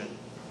circumcision,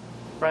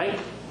 right?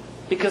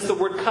 Because the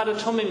word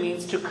katatome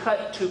means to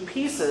cut to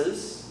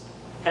pieces,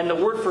 and the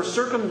word for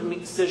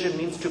circumcision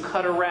means to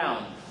cut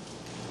around.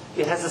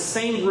 It has the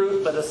same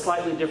root, but a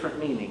slightly different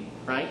meaning,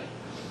 right?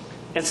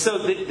 And so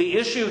the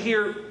issue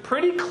here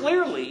pretty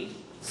clearly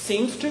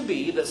seems to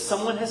be that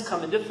someone has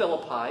come into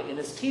Philippi and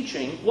is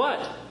teaching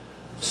what?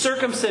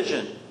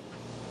 Circumcision.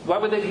 Why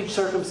would they teach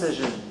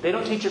circumcision? They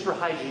don't teach it for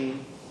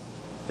hygiene.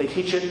 They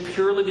teach it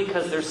purely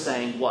because they're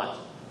saying what?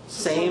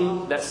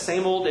 That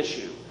same old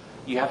issue.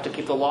 You have to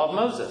keep the law of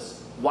Moses.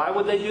 Why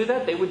would they do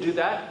that? They would do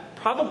that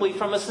probably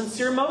from a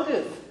sincere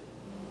motive.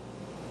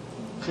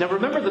 Now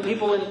remember, the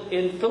people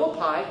in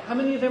Philippi, how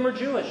many of them are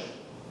Jewish?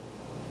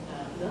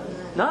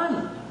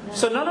 None.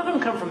 So none of them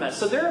come from that.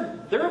 So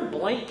they're a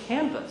blank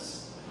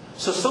canvas.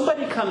 So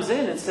somebody comes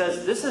in and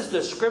says, this is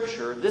the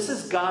Scripture, this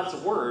is God's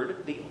Word,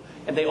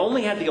 and they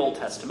only had the Old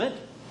Testament,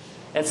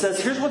 and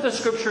says, here's what the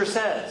Scripture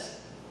says.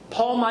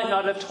 Paul might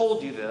not have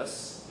told you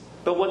this,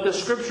 but what the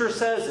Scripture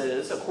says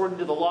is, according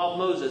to the law of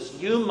Moses,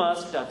 you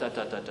must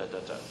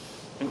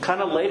and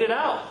kind of laid it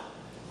out.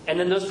 And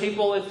then those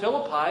people in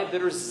Philippi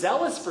that are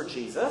zealous for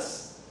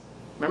Jesus,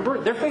 remember,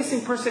 they're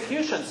facing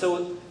persecution.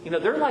 So,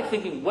 they're like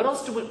thinking, what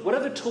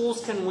other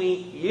tools can we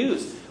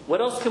use? What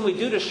else can we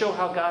do to show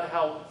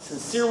how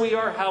sincere we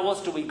are? How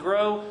else do we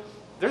grow?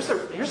 Here's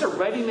a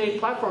ready-made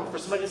platform for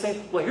somebody to say,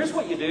 well, here's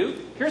what you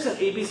do. Here's an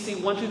ABC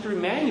 1, 2, 3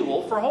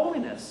 manual for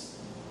holiness.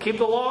 Keep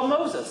the law of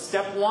Moses.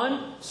 Step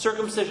 1,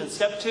 circumcision.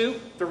 Step 2,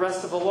 the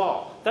rest of the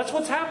law. That's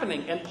what's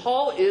happening. And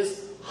Paul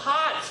is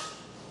hot.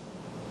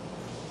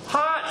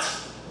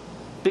 Hot.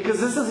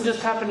 Because this isn't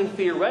just happening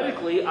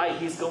theoretically.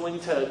 He's going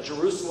to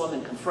Jerusalem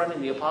and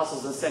confronting the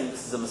apostles and saying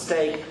this is a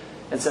mistake.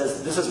 And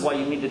says this is why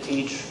you need to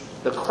teach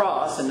the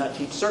cross and not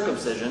teach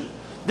circumcision.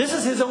 This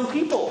is his own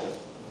people.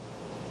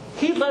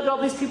 He led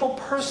all these people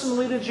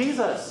personally to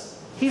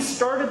Jesus. He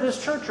started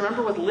this church,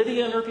 remember, with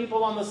Lydia and her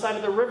people on the side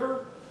of the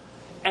river?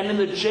 And in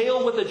the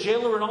jail with the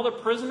jailer and all the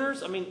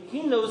prisoners,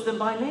 he knows them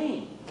by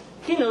name.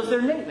 He knows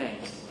their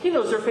nicknames. He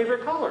knows their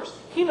favorite colors.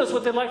 He knows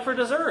what they like for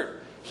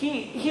dessert.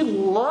 He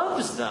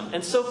loves them.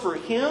 And so for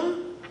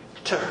him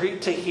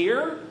to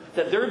hear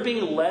that they're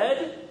being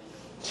led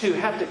to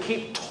have to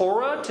keep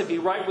Torah to be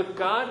right with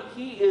God,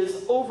 he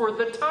is over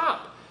the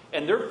top.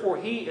 And therefore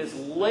he is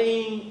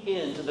laying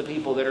into the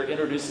people that are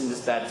introducing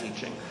this bad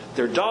teaching.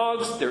 They're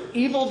dogs. They're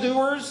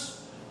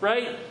evildoers,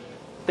 right?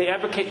 They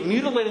advocate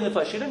mutilating the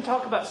flesh. He didn't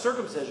talk about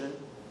circumcision.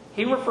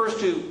 He refers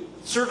to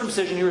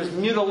circumcision here as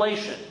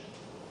mutilation.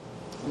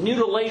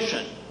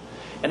 Mutilation.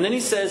 And then he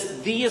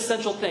says the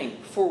essential thing.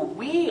 For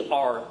we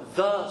are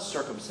the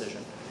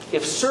circumcision.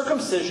 If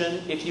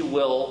circumcision, if you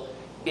will,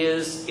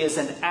 is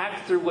an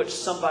act through which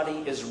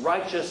somebody is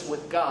righteous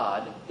with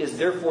God, is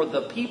therefore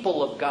the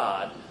people of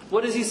God,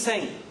 what is he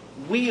saying?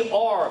 We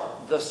are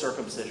the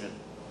circumcision.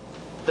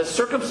 The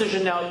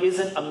circumcision now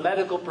isn't a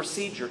medical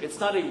procedure. It's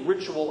not a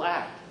ritual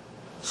act.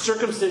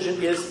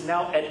 Circumcision is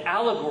now an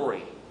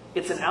allegory.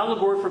 It's an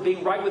allegory for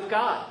being right with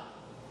God.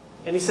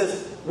 And he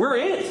says, we're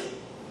it.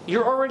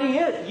 You're already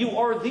it. You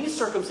are the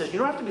circumcision. You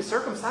don't have to be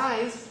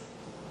circumcised.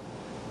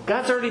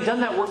 God's already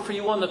done that work for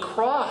you on the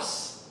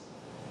cross.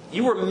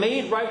 You were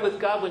made right with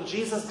God when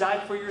Jesus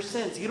died for your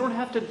sins. You don't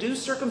have to do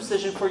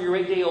circumcision for your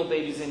 8-day-old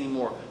babies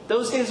anymore.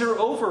 Those days are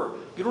over.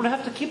 You don't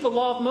have to keep the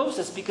law of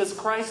Moses because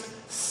Christ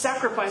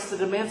sacrificed the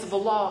demands of the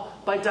law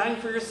by dying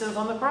for your sins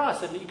on the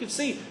cross. And you can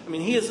see,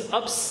 he is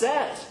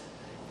upset.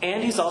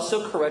 And he's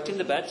also correcting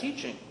the bad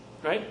teaching.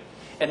 Right?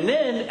 And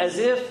then, as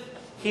if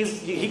you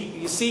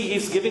see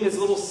he's giving his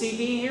little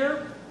CV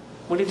here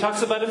when he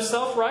talks about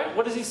himself, right?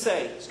 What does he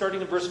say?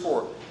 Starting in verse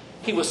 4.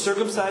 He was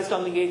circumcised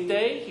on the 8th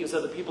day. He was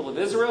of the people of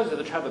Israel. He's of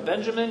the tribe of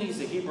Benjamin.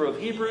 He's a Hebrew of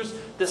Hebrews.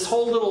 This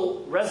whole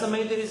little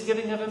resume that he's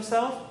giving of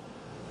himself.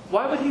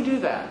 Why would he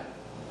do that?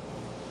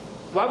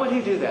 Why would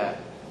he do that?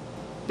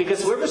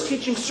 Because whoever's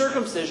teaching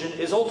circumcision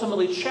is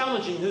ultimately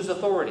challenging whose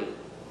authority?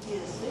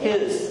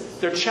 His.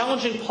 They're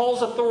challenging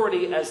Paul's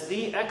authority as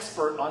the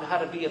expert on how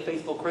to be a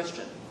faithful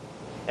Christian.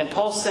 And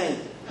Paul's saying,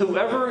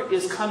 whoever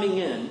is coming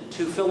in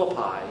to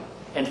Philippi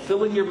and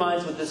filling your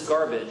minds with this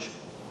garbage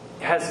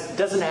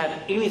doesn't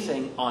have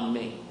anything on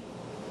me.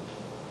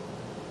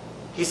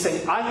 He's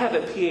saying, I have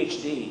a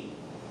PhD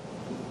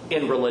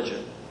in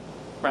religion.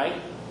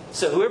 Right?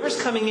 So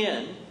whoever's coming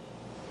in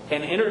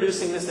and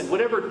introducing this thing,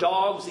 whatever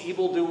dogs,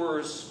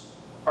 evildoers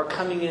are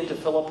coming into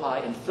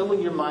Philippi and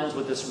filling your minds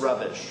with this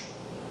rubbish.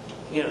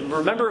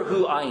 Remember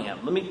who I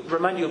am. Let me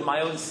remind you of my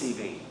own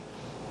CV.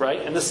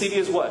 Right? And the CV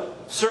is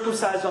what?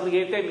 Circumcised on the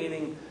 8th day,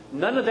 meaning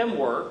none of them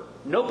were.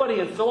 Nobody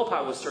in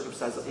Philippi was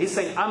circumcised. He's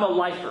saying, I'm a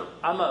lifer.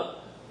 I'm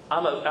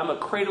a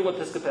cradle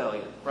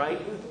Episcopalian,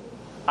 right?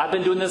 I've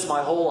been doing this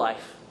my whole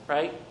life,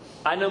 right?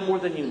 I know more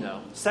than you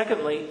know.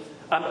 Secondly,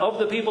 I'm of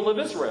the people of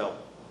Israel,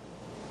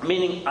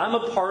 meaning I'm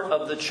a part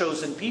of the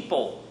chosen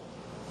people.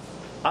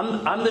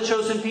 I'm the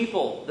chosen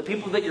people. The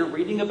people that you're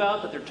reading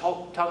about, that they're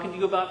talking to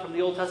you about from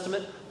the Old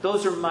Testament,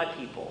 those are my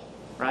people,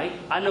 right?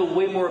 I know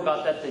way more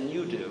about that than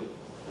you do.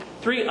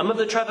 3, I'm of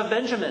the tribe of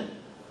Benjamin.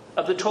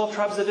 Of the 12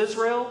 tribes of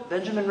Israel,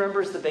 Benjamin,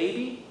 remember, is the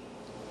baby.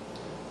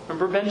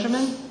 Remember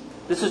Benjamin?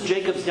 This is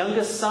Jacob's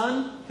youngest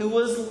son who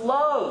was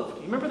loved.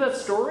 You remember that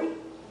story?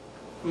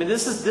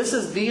 This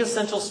is the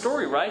essential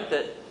story, right?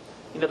 That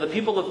the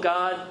people of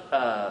God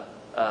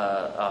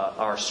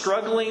are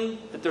struggling,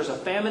 that there's a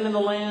famine in the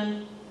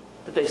land,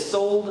 that they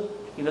sold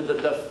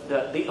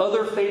the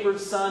other favored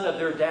son of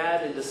their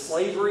dad into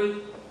slavery,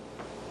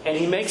 and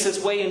he makes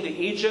his way into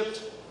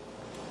Egypt.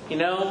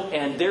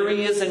 And there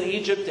he is in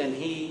Egypt, and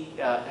he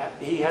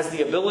has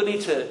the ability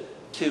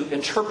to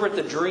interpret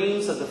the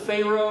dreams of the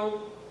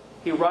Pharaoh.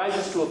 He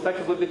rises to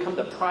effectively become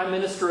the prime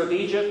minister of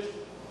Egypt.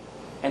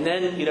 And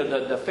then,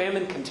 the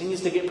famine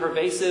continues to get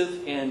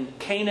pervasive in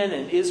Canaan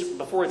and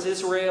before it's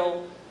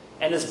Israel.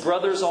 And his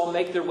brothers all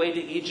make their way to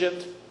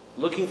Egypt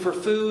looking for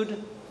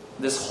food.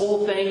 This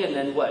whole thing, and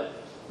then what?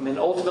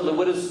 Ultimately,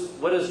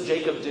 what does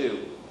Jacob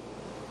do?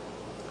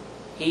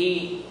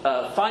 He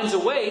finds a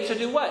way to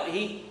do what?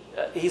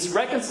 He's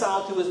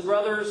reconciled to his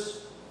brothers.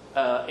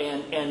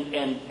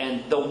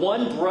 And the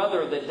one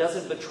brother that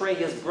doesn't betray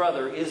his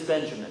brother is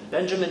Benjamin.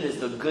 Benjamin is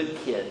the good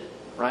kid,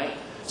 right?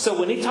 So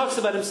when he talks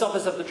about himself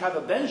as of the tribe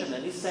of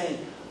Benjamin, he's saying,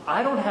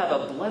 I don't have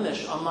a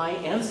blemish on my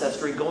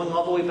ancestry going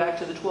all the way back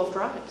to the 12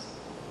 tribes.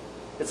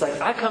 It's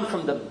like, I come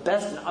from the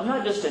best. I'm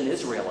not just an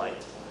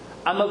Israelite.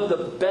 I'm of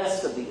the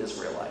best of the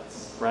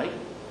Israelites, right?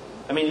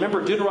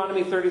 Remember,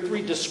 Deuteronomy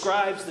 33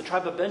 describes the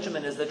tribe of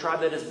Benjamin as the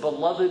tribe that is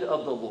beloved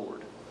of the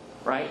Lord,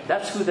 right?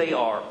 That's who they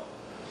are.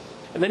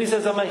 And then he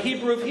says, I'm a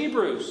Hebrew of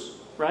Hebrews,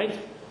 right?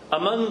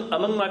 Among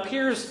my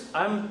peers,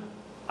 I'm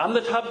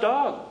the top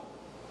dog.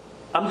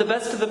 I'm the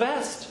best of the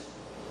best.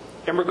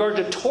 In regard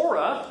to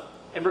Torah,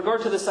 in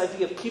regard to this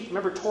idea of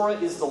remember, Torah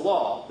is the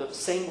law, the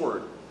same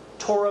word.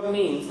 Torah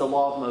means the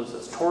law of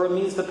Moses. Torah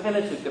means the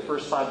Pentateuch, the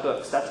first 5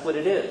 books. That's what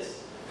it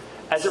is.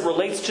 As it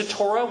relates to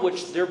Torah,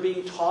 which they're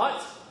being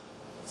taught,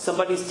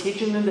 somebody's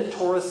teaching them that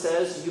Torah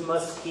says you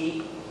must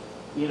you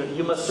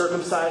must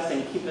circumcise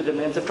and keep the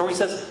demands of Torah. He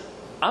says,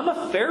 I'm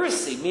a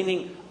Pharisee,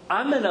 meaning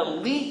I'm an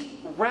elite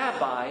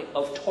rabbi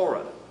of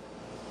Torah.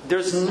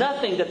 There's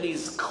nothing that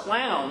these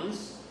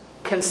clowns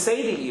can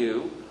say to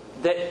you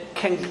that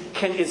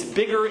is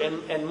bigger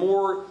and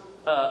more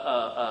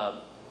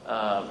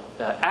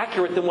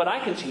accurate than what I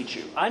can teach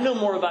you. I know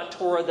more about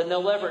Torah than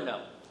they'll ever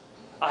know.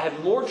 I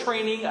have more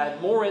training. I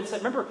have more insight.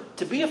 Remember,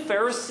 to be a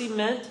Pharisee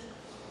meant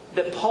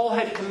that Paul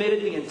had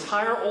committed the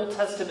entire Old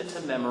Testament to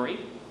memory.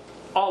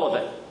 All of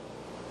it.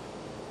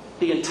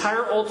 The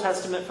entire Old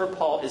Testament for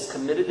Paul is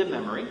committed to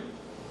memory.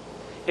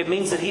 It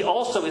means that he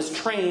also is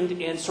trained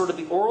in sort of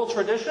the oral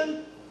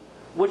tradition,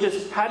 which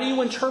is, how do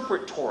you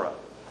interpret Torah?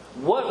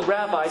 What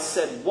rabbi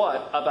said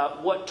what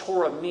about what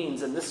Torah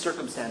means in this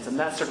circumstance and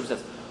that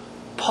circumstance?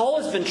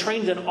 Paul has been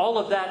trained in all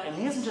of that, and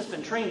he hasn't just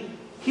been trained.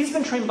 He's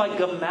been trained by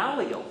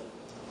Gamaliel.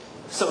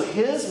 So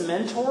his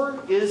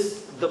mentor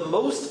is the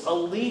most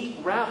elite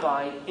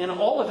rabbi in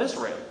all of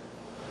Israel.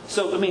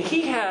 So,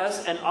 he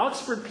has an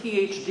Oxford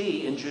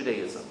PhD in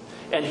Judaism.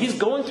 And he's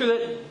going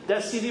through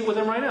that CD with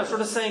him right now,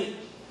 sort of saying,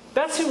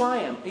 that's who I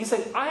am. He's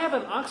saying, I have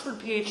an Oxford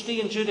PhD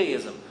in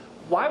Judaism.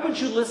 Why would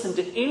you listen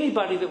to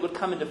anybody that would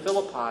come into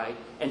Philippi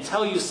and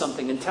tell you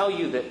something and tell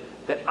you that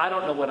I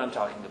don't know what I'm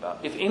talking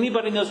about? If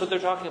anybody knows what they're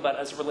talking about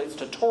as it relates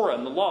to Torah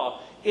and the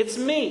law, it's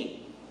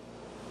me.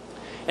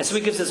 And so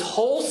he gives his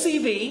whole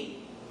CV,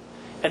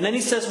 and then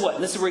he says what?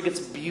 And this is where it gets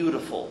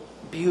beautiful.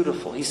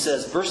 Beautiful. He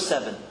says, verse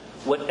 7,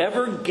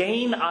 whatever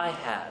gain I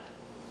had,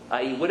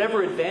 i.e.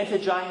 whatever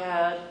advantage I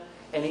had,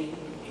 and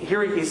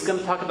here he's going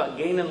to talk about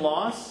gain and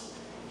loss.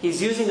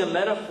 He's using a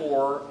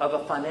metaphor of a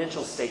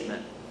financial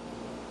statement.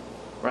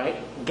 Right?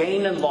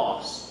 Gain and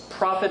loss.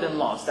 Profit and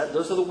loss.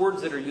 Those are the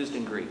words that are used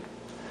in Greek.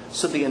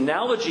 So the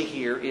analogy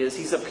here is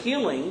he's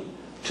appealing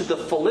to the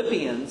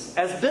Philippians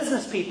as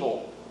business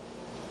people.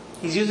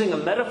 He's using a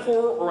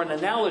metaphor or an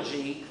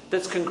analogy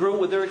that's congruent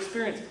with their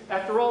experience.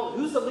 After all,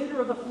 who's the leader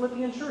of the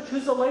Philippian church?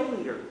 Who's the lay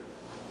leader?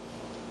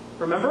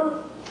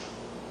 Remember?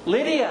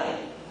 Lydia.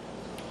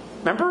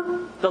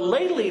 Remember? The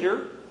lay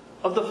leader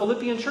of the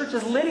Philippian church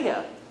is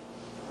Lydia.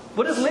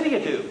 What does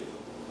Lydia do?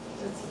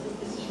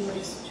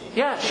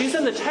 Yeah, she's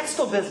in the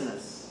textile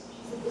business.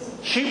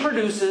 She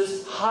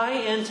produces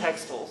high-end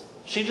textiles.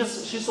 She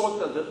has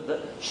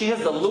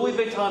the Louis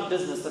Vuitton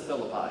business at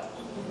Philippi.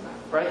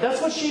 Right?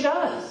 That's what she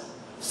does.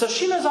 So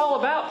she knows all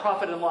about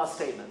profit and loss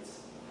statements.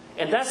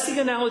 And that's the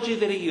analogy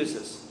that he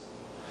uses.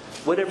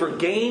 Whatever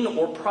gain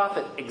or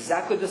profit,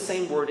 exactly the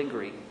same word in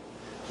Greek.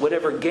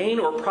 Whatever gain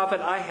or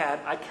profit I had,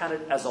 I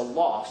counted as a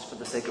loss for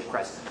the sake of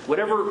Christ.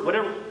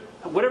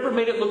 Whatever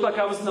made it look like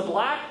I was in the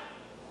black,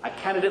 I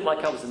counted it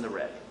like I was in the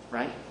red.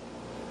 Right?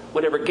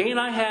 Whatever gain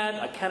I had,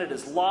 I counted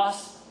as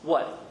loss.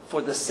 What?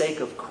 For the sake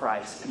of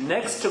Christ.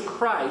 Next to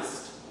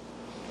Christ,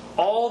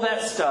 all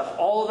that stuff,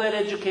 all that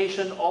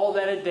education, all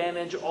that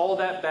advantage, all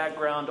that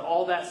background,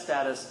 all that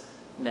status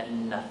meant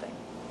nothing.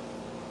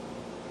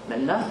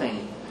 Meant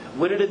nothing.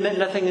 Would it have meant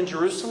nothing in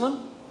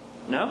Jerusalem?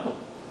 No.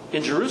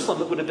 In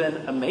Jerusalem, it would have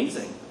been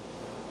amazing.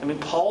 I mean,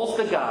 Paul's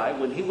the guy,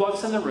 when he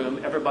walks in the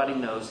room, everybody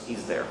knows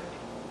he's there.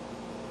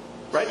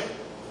 Right?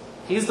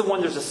 He's the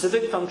one, there's a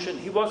civic function.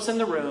 He walks in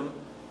the room,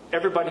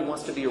 everybody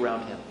wants to be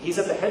around him. He's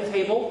at the head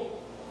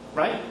table,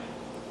 right?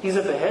 He's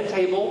at the head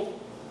table.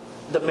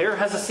 The mayor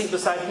has a seat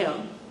beside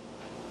him.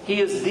 He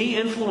is the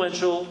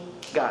influential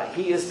guy.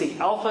 He is the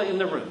alpha in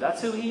the room.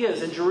 That's who he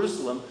is in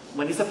Jerusalem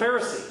when he's a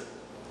Pharisee.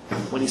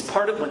 When he's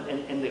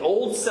in the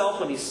old self,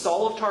 when he's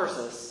Saul of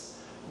Tarsus,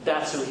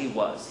 that's who he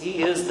was.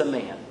 He is the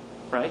man,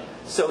 right?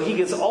 So he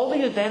gets all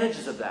the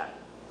advantages of that.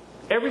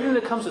 Everything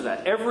that comes with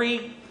that.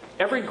 Every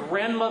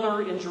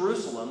grandmother in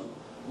Jerusalem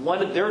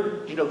wanted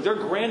their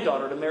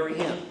granddaughter to marry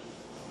him.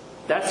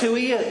 That's who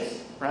he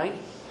is, right?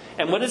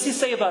 And what does he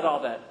say about all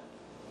that?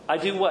 I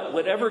do what?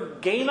 Whatever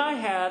gain I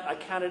had, I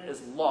counted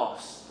as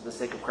loss for the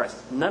sake of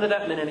Christ. None of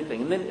that meant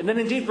anything. And then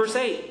indeed, verse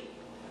 8,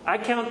 I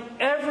count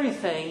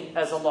everything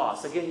as a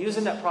loss. Again,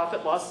 using that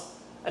profit-loss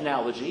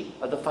analogy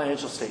of the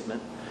financial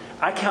statement.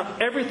 I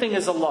count everything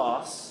as a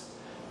loss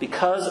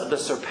because of the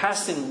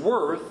surpassing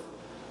worth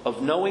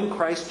of knowing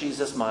Christ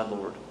Jesus my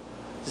Lord.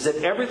 Is that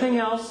everything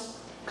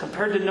else,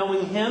 compared to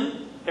knowing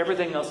Him,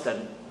 everything else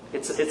doesn't.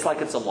 It's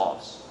like it's a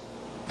loss.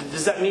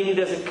 Does that mean He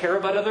doesn't care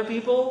about other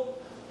people?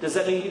 Does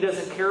that mean He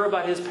doesn't care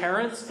about His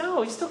parents?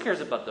 No, He still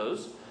cares about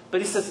those. But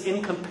He says,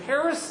 in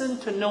comparison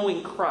to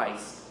knowing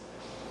Christ,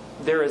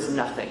 there is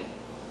nothing.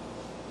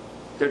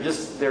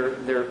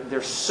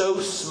 They're so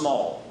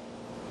small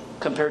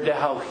compared to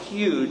how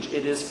huge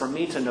it is for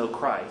me to know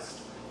Christ.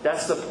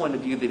 That's the point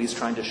of view that he's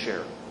trying to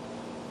share.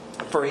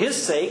 For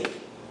His sake,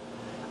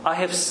 I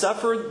have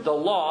suffered the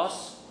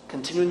loss,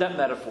 continuing that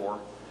metaphor,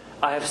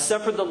 I have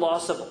suffered the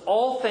loss of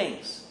all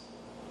things.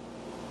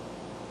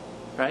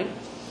 Right?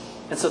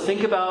 And so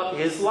think about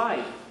his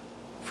life.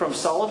 From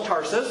Saul of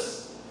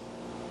Tarsus,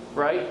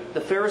 right?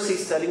 The Pharisee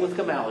studying with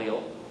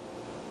Gamaliel,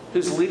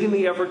 who's leading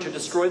the effort to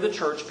destroy the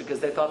church because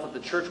they thought that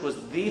the church was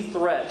the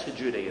threat to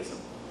Judaism.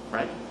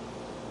 Right?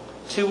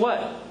 To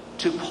what?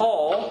 To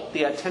Paul,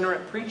 the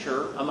itinerant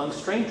preacher among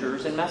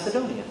strangers in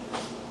Macedonia.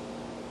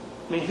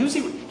 I mean, who's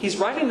he? He's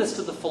writing this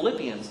to the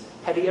Philippians.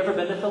 Had he ever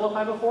been to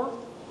Philippi before?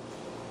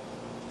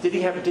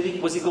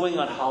 Was he going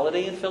on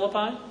holiday in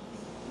Philippi?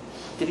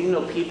 Did he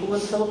know people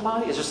in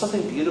Philippi? Is there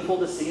something beautiful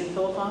to see in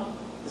Philippi?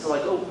 It's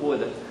like, oh boy,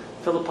 the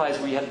Philippi is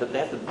where they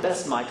have the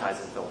best Mai Tais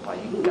in Philippi.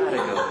 You gotta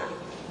go there.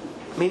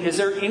 I mean, is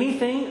there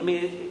anything? I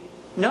mean,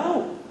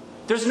 no.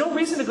 There's no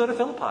reason to go to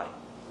Philippi.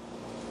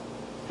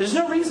 There's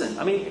no reason.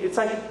 I mean, it's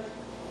like,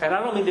 and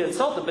I don't mean to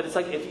insult them, but it's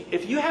like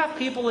if you have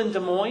people in Des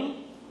Moines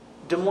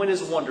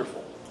is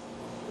wonderful.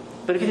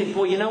 But if you think,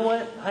 well, you know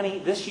what, honey,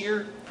 this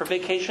year for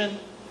vacation,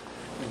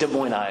 Des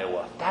Moines,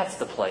 Iowa. That's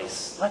the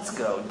place. Let's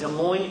go. Des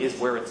Moines is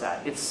where it's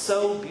at. It's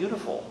so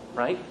beautiful,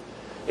 right?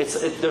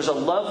 There's a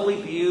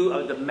lovely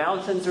view. The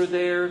mountains are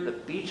there. The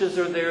beaches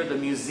are there. The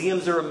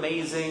museums are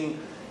amazing.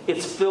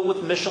 It's filled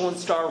with Michelin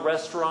star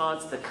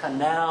restaurants. The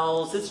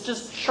canals. It's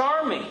just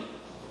charming.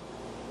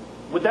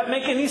 Would that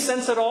make any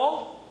sense at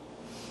all?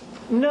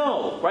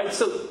 No, right?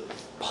 So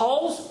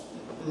Paul's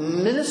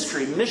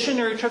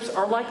missionary trips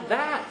are like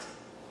that.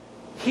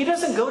 He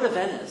doesn't go to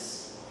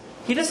Venice.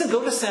 He doesn't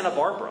go to Santa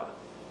Barbara.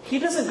 He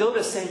doesn't go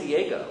to San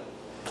Diego.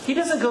 He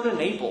doesn't go to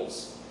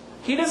Naples.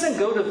 He doesn't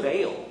go to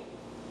Vail,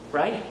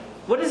 right?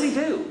 What does he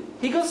do?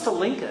 He goes to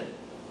Lincoln,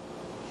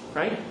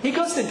 right? He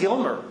goes to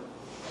Gilmer,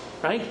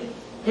 right?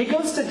 He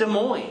goes to Des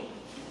Moines,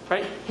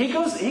 right? He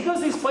goes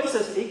these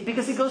places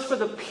because he goes for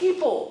the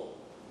people.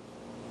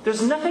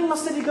 There's nothing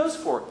else that he goes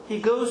for. He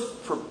goes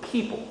for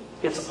people.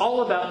 It's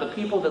all about the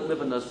people that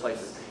live in those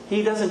places.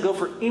 He doesn't go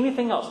for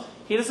anything else.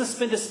 He doesn't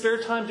spend his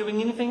spare time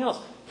doing anything else.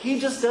 He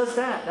just does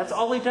that. That's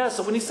all he does.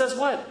 So when he says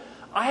what?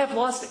 I have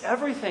lost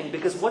everything,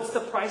 because what's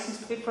the price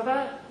he's paid for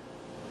that?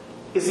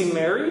 Is he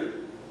married?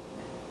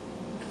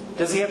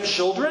 Does he have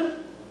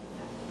children?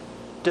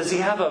 Does he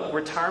have a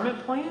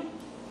retirement plan?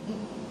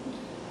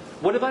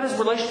 What about his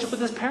relationship with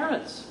his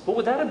parents? What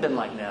would that have been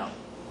like now?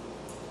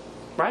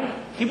 Right?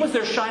 He was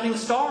their shining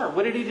star.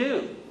 What did he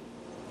do?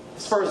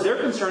 As far as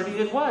they're concerned, he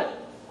did what?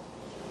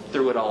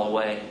 Threw it all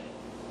away.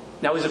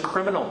 Now he's a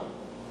criminal.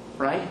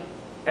 Right?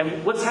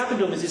 And what's happened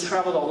to him is he's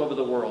traveled all over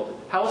the world.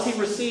 How is he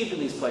received in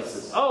these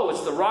places? Oh,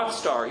 it's the rock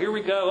star. Here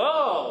we go.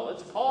 Oh,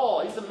 it's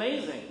Paul. He's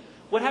amazing.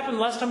 What happened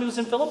last time he was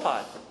in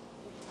Philippi?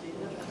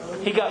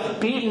 He got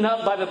beaten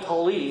up by the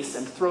police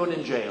and thrown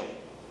in jail.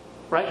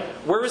 Right?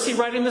 Where is he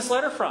writing this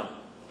letter from?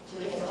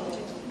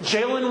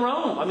 Jail in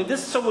Rome. I mean,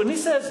 so when he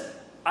says,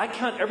 I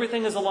count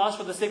everything as a loss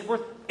for the sake of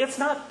worth, it's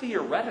not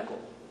theoretical.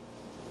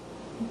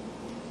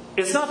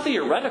 It's not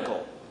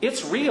theoretical.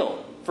 It's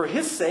real. For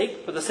his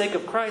sake, for the sake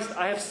of Christ,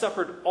 I have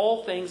suffered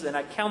all things and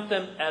I count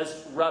them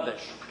as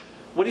rubbish.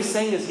 What he's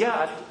saying is,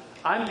 yeah,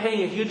 I'm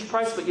paying a huge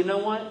price, but you know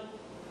what?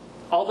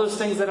 All those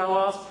things that I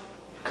lost,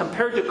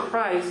 compared to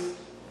Christ,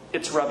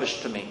 it's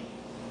rubbish to me.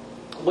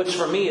 Which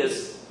for me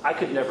is, I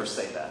could never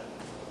say that.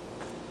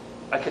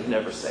 I could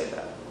never say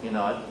that. You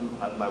know,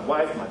 my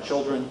wife, my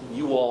children,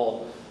 you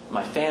all,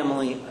 my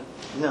family.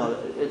 No,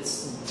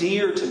 it's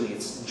dear to me.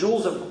 It's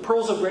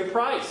pearls of great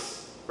price.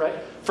 Right?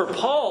 For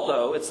Paul,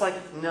 though, it's like,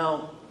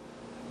 no,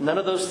 none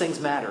of those things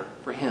matter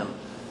for him.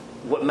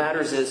 What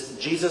matters is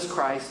Jesus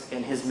Christ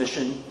and his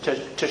mission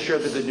to share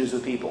the good news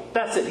with people.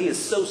 That's it. He is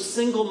so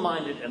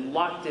single-minded and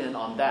locked in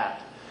on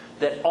that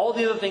all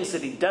the other things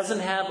that he doesn't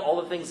have,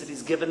 all the things that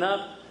he's given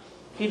up,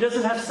 he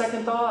doesn't have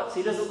second thoughts.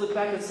 He doesn't look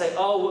back and say,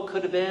 oh, what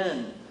could have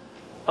been?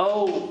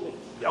 Oh,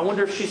 I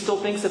wonder if she still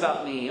thinks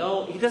about me.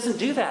 Oh, he doesn't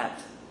do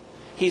that.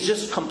 He's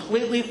just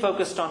completely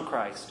focused on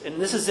Christ.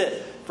 And this is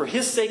it. For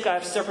his sake I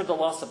have suffered the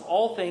loss of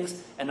all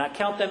things, and I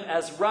count them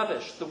as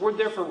rubbish. The word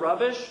there for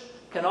rubbish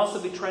can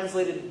also be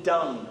translated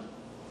dung.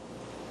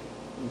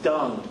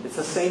 Dung. It's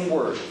the same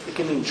word. It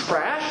can mean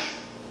trash,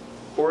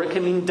 or it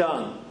can mean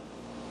dung.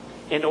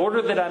 In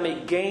order that I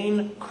may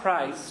gain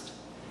Christ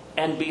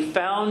and be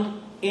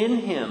found in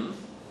him.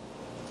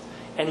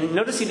 And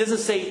notice he doesn't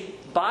say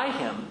by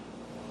him.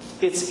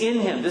 It's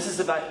in him. This is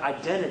about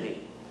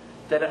identity.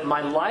 That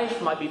my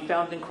life might be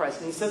found in Christ.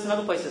 And he says in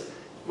other places,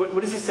 what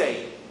does he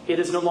say? It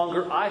is no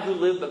longer I who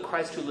live, but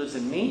Christ who lives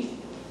in me.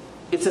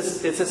 It's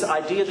this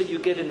idea that you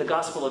get in the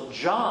Gospel of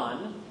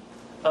John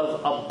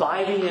of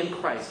abiding in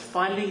Christ,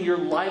 finding your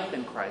life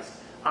in Christ.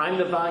 I'm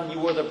the vine,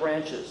 you are the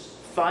branches.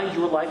 Find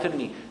your life in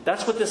me.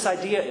 That's what this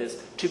idea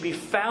is. To be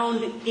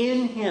found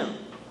in him.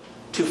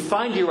 To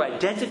find your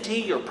identity,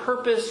 your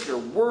purpose, your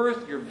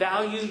worth, your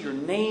value, your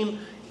name,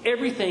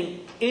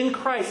 everything in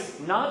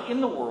Christ, not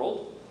in the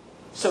world.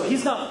 So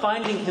he's not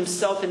finding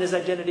himself and his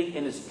identity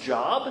in his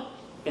job,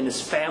 in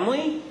his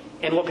family,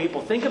 and what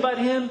people think about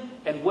him,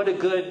 and what a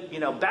good,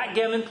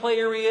 backgammon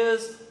player he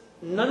is.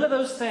 None of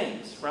those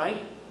things,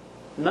 right?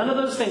 None of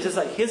those things. It's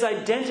like his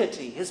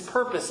identity, his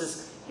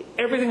purpose,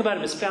 everything about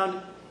him is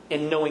found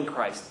in knowing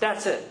Christ.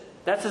 That's it.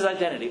 That's his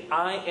identity.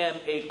 I am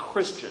a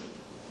Christian.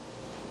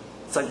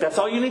 It's like, that's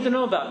all you need to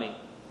know about me.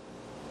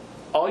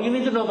 All you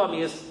need to know about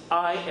me is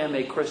I am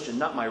a Christian.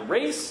 Not my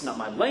race, not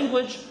my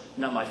language,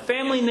 not my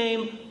family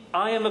name.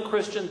 I am a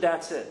Christian,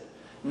 that's it.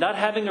 Not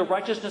having a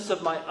righteousness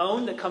of my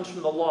own that comes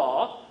from the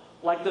law,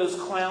 like those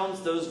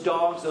clowns, those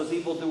dogs, those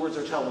evildoers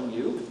are telling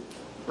you,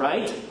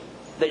 right?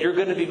 That you're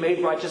going to be made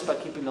righteous by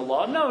keeping the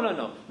law.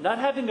 No. Not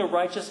having a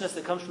righteousness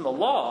that comes from the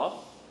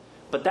law,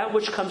 but that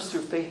which comes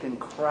through faith in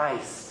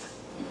Christ.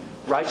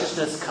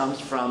 Righteousness comes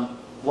from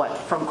what?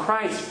 From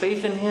Christ,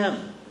 faith in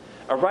him.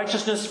 A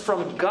righteousness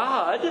from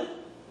God,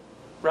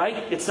 right?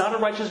 It's not a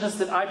righteousness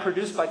that I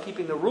produce by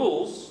keeping the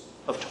rules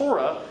of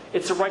Torah.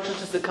 It's a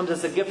righteousness that comes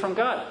as a gift from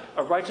God.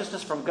 A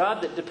righteousness from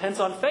God that depends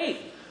on faith.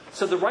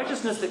 So the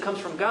righteousness that comes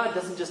from God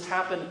doesn't just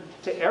happen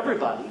to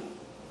everybody.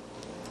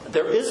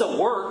 There is a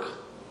work,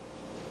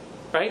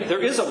 right?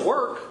 There is a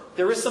work.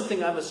 There is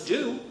something I must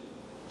do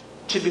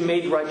to be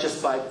made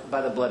righteous by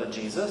the blood of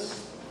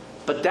Jesus.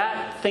 But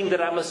that thing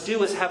that I must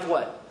do is have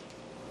what?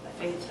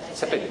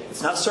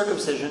 It's not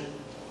circumcision.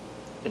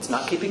 It's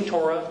not keeping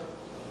Torah.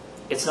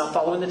 It's not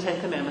following the Ten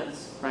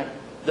Commandments, right?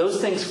 Those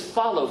things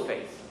follow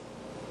faith.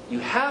 You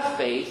have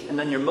faith, and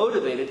then you're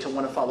motivated to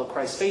want to follow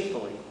Christ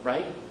faithfully,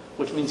 right?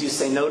 Which means you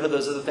say no to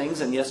those other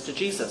things and yes to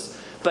Jesus.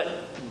 But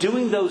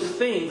doing those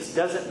things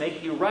doesn't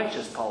make you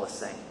righteous, Paul is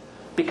saying.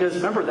 Because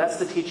remember, that's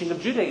the teaching of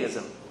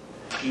Judaism.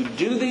 You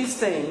do these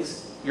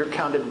things, you're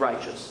counted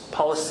righteous.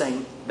 Paul is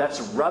saying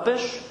that's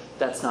rubbish.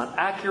 That's not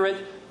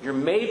accurate. You're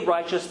made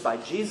righteous by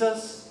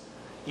Jesus.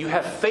 You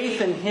have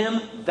faith in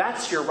Him.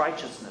 That's your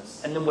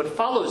righteousness. And then what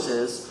follows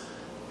is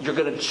you're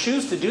going to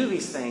choose to do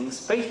these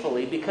things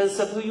faithfully because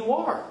of who you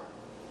are.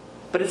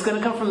 But it's going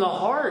to come from the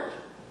heart.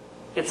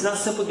 It's not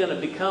simply going to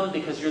become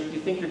because you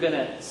think you're going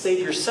to save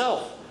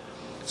yourself.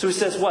 So he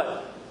says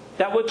what?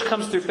 That which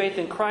comes through faith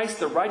in Christ,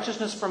 the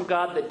righteousness from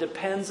God that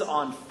depends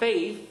on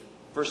faith.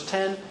 Verse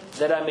 10,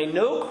 that I may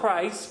know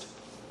Christ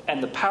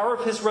and the power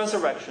of His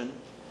resurrection,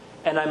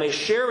 and I may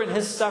share in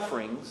His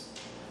sufferings,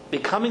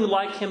 becoming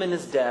like Him in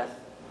His death,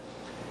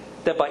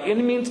 that by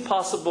any means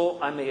possible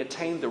I may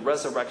attain the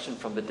resurrection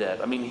from the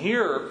dead. I mean,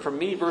 here, for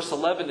me, verse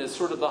 11 is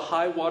sort of the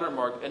high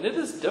watermark, and it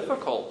is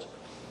difficult.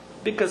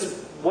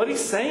 Because what he's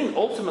saying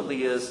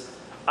ultimately is,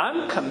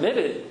 I'm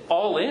committed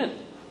all in.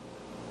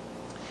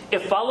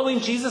 If following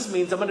Jesus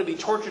means I'm going to be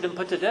tortured and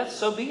put to death,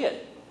 so be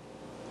it.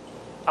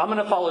 I'm going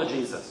to follow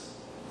Jesus.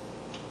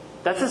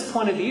 That's his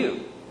point of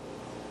view.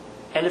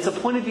 And it's a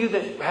point of view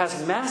that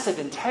has massive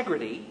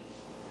integrity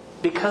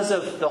because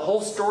of the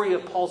whole story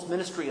of Paul's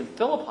ministry in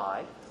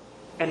Philippi,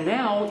 and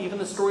now even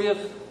the story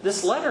of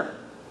this letter.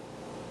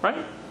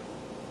 Right?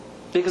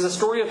 Because the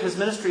story of his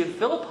ministry in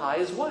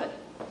Philippi is what?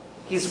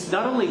 He's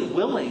not only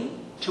willing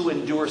to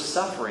endure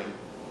suffering,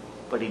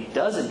 but he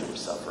does endure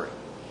suffering.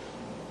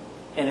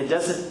 And it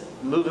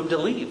doesn't move him to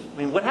leave. I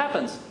mean, what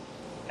happens?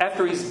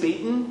 After he's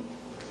beaten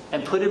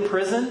and put in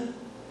prison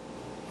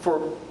for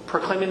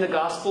proclaiming the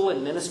gospel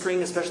and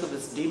ministering, especially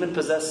this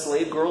demon-possessed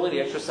slave girl, and he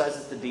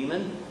exorcises the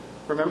demon.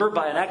 Remember,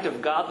 by an act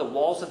of God, the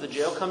walls of the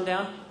jail come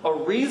down. A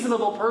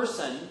reasonable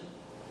person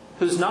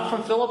who's not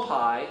from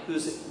Philippi,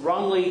 who's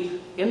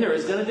wrongly in there,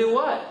 is going to do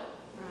what?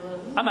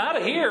 I'm out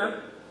of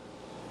here.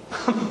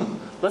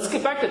 Let's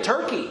get back to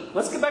Turkey.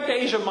 Let's get back to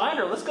Asia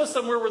Minor. Let's go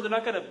somewhere where they're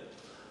not going to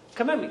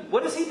come at me.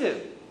 What does he do?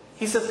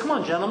 He says, come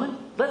on, gentlemen.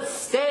 Let's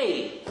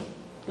stay.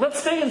 Let's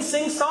stay and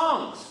sing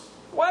songs.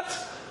 What?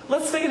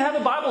 Let's stay and have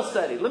a Bible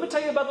study. Let me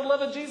tell you about the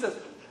love of Jesus.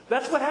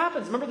 That's what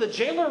happens. Remember, the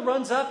jailer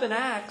runs up in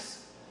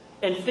Acts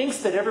and thinks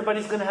that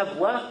everybody's going to have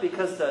left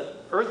because the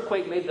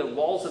earthquake made the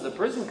walls of the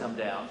prison come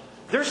down.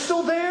 They're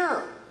still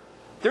there.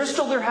 They're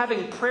still there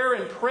having prayer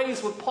and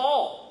praise with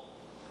Paul.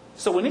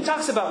 So when he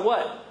talks about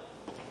what?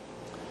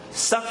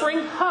 Suffering?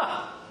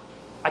 I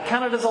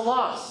count it as a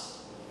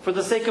loss for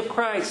the sake of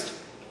Christ.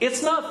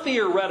 It's not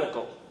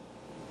theoretical.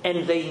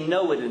 And they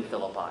know it in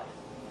Philippi.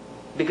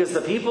 Because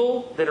the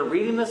people that are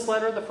reading this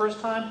letter the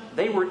first time,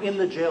 they were in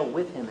the jail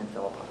with him in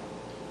Philippi.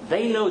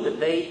 They know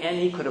that they and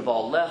he could have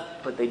all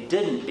left, but they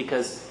didn't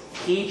because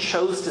he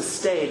chose to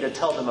stay to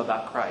tell them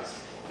about Christ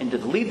and to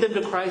lead them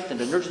to Christ and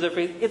to nurture their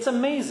faith. It's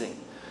amazing.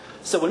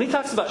 So when he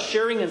talks about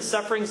sharing in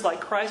sufferings like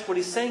Christ, what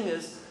he's saying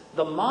is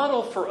the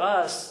model for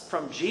us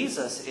from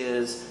Jesus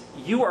is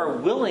you are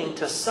willing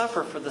to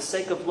suffer for the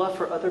sake of love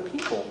for other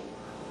people.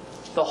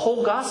 The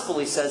whole gospel,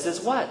 he says, is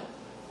what?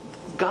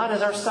 God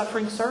is our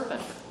suffering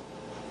servant.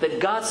 That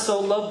God so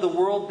loved the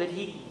world that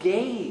he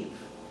gave.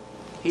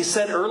 He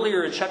said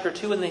earlier in chapter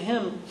 2 in the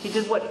hymn, he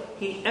did what?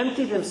 He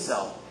emptied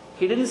himself.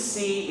 He didn't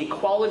see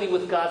equality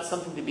with God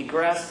something to be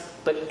grasped,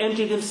 but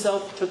emptied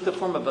himself, took the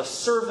form of a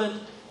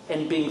servant,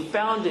 and being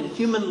found in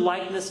human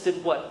likeness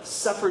did what?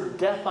 Suffered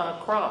death on a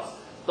cross.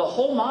 The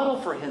whole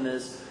model for him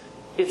is,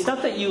 it's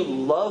not that you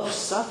love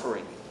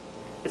suffering.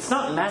 It's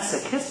not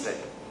masochistic.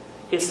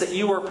 It's that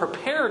you are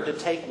prepared to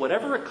take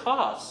whatever it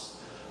costs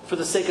for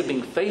the sake of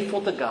being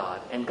faithful to God.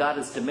 And God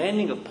is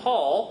demanding of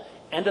Paul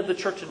and of the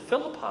church in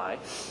Philippi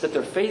that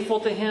they're faithful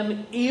to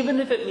him, even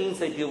if it means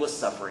they deal with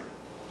suffering.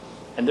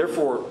 And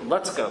therefore,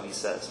 let's go, he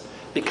says,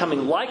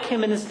 becoming like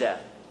him in his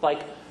death.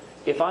 Like,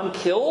 if I'm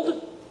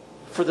killed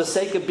for the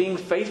sake of being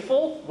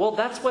faithful, well,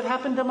 that's what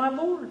happened to my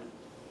Lord.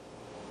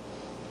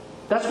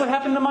 That's what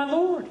happened to my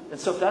Lord. And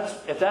so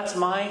if that's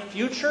my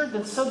future,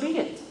 then so be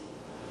it.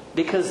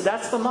 Because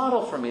that's the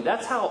model for me.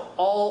 That's how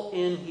all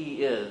in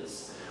he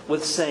is.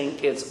 With saying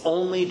it's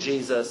only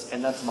Jesus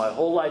and that's my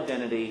whole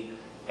identity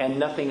and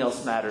nothing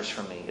else matters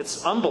for me.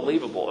 It's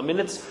unbelievable. I mean,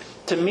 it's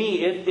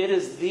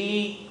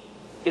the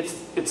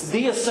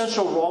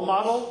essential role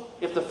model.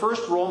 If the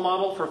first role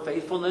model for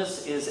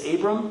faithfulness is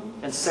Abram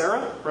and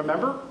Sarah,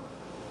 remember?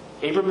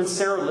 Abram and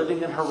Sarah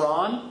living in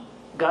Haran.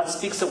 God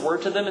speaks a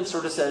word to them and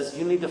sort of says,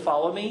 you need to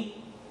follow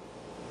me.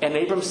 And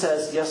Abram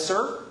says, yes,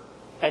 sir.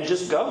 And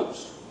just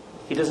goes.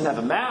 He doesn't have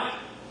a map.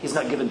 He's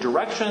not given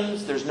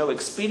directions. There's no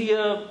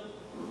Expedia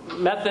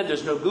method.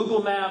 There's no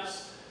Google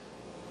Maps.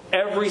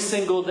 Every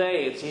single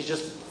day, he's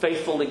just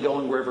faithfully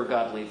going wherever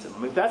God leads him. I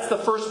mean, that's the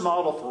first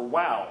model for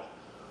wow.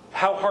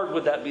 How hard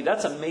would that be?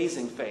 That's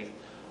amazing faith.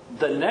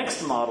 The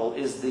next model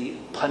is the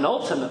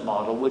penultimate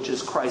model, which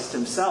is Christ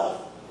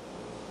himself,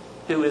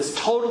 who is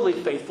totally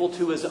faithful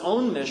to his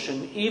own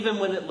mission, even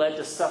when it led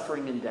to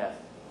suffering and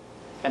death.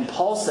 And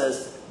Paul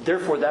says,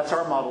 therefore, that's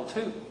our model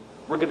too.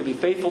 We're going to be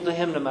faithful to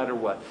him no matter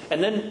what.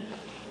 And then,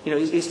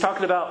 he's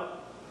talking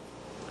about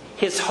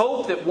his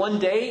hope that one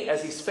day,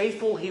 as he's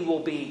faithful, he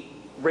will be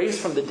raised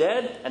from the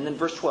dead. And then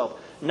verse 12,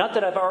 not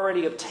that I've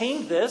already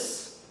obtained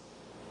this,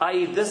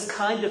 i.e. this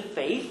kind of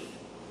faith.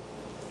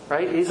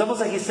 Right? He's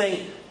almost like he's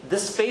saying,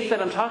 this faith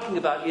that I'm talking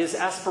about is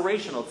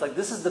aspirational. It's like,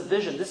 this is the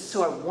vision. This is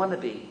who I want to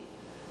be.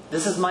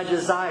 This is my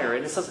desire.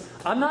 And it says,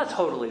 I'm not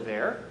totally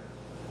there.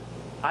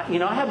 I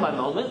have my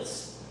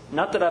moments.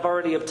 Not that I've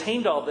already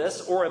obtained all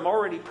this or am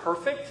already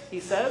perfect, he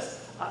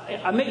says.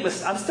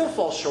 I still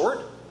fall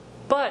short.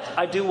 But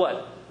I do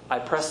what? I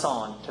press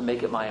on to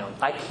make it my own.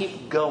 I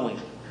keep going.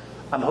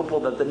 I'm hopeful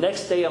that the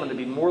next day I'm going to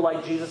be more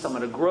like Jesus. I'm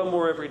going to grow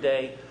more every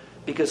day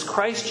because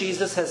Christ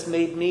Jesus has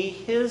made me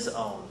his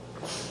own.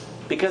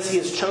 Because he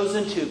has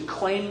chosen to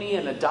claim me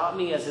and adopt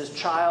me as his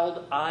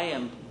child, I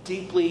am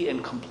deeply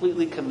and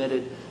completely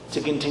committed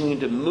to continue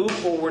to move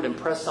forward and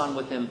press on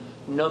with him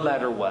no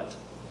matter what.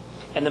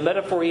 And the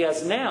metaphor he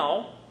has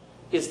now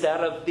is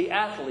that of the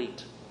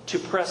athlete, to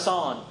press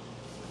on.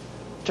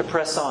 To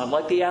press on,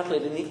 like the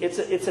athlete. And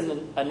it's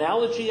an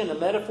analogy and a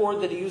metaphor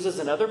that he uses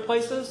in other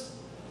places,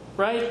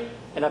 right?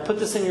 And I put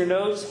this in your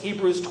notes,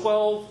 Hebrews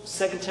 12,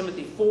 2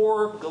 Timothy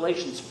 4,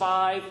 Galatians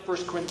 5,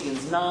 1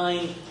 Corinthians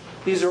 9.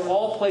 These are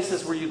all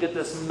places where you get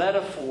this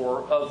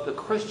metaphor of the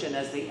Christian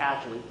as the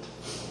athlete,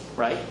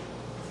 right?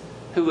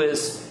 Who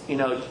is,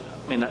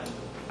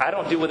 I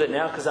don't deal with it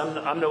now because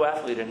I'm no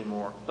athlete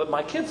anymore. But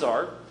my kids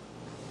are.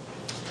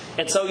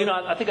 And so,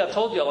 I think I've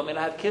told y'all,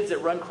 I have kids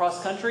that run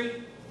cross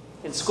country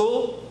in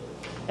school.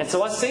 And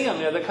so I see them,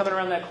 they're coming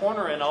around that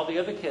corner and all the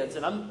other kids.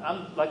 And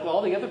I'm like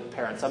all the other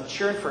parents, I'm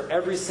cheering for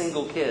every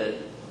single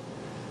kid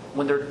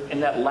when they're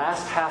in that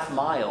last half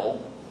mile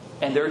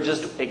and they're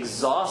just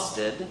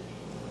exhausted.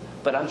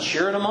 But I'm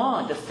cheering them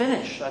on to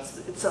finish. Let's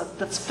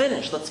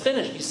finish. Let's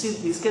finish. You see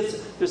these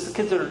kids, there's the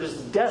kids that are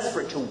just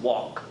desperate to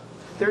walk.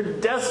 They're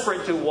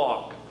desperate to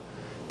walk.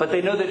 But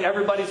they know that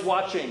everybody's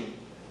watching.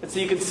 And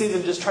so you can see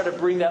them just try to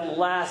bring that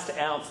last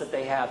ounce that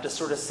they have to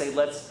sort of say,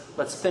 let's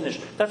finish.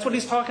 That's what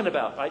he's talking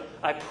about.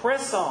 I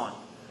press on.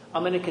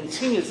 I'm going to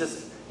continue.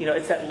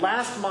 It's that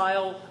last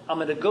mile. I'm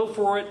going to go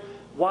for it.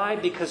 Why?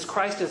 Because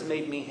Christ has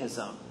made me his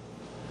own.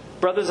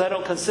 Brothers, I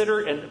don't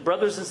consider, and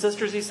brothers and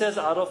sisters, he says,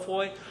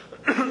 adelphoi,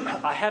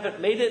 I haven't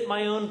made it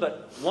my own,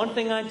 but one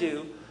thing I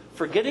do,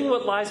 forgetting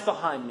what lies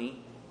behind me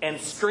and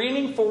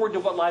straining forward to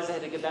what lies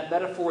ahead. Again, that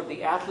metaphor of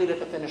the athlete at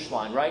the finish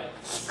line, right?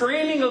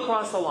 Straining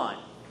across the line.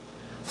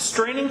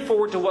 Straining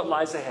forward to what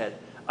lies ahead.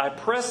 I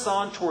press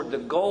on toward the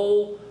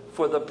goal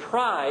for the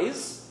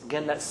prize.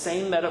 Again, that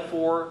same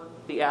metaphor,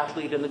 the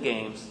athlete in the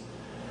games.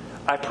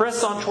 I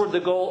press on toward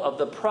the goal of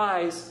the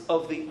prize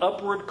of the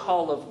upward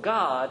call of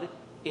God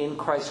in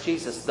Christ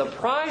Jesus. The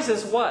prize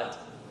is what?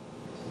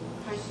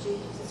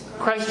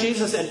 Christ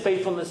Jesus and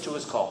faithfulness to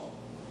his call.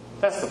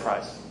 That's the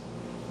prize.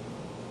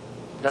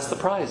 That's the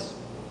prize.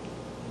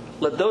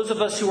 Let those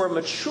of us who are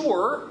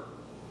mature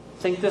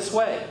think this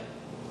way.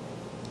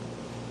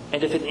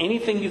 And if in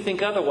anything you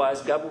think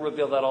otherwise, God will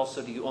reveal that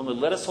also to you. Only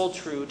let us hold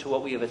true to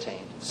what we have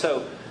attained.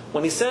 So,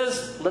 when he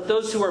says, let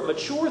those who are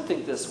mature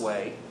think this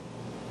way,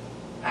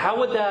 how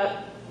would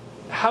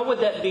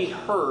that be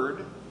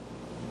heard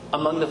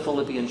among the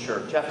Philippian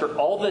church? After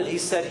all that he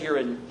said here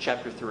in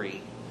chapter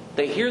 3,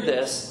 they hear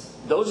this.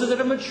 Those that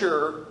are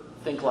mature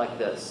think like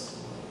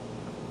this.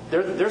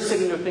 They're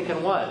sitting there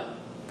thinking what?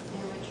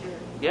 They're mature.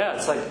 Yeah,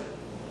 it's like,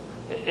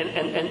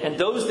 and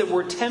those that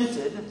were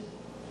tempted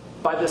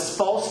by this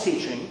false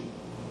teaching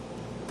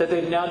that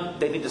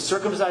they need to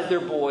circumcise their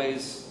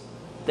boys,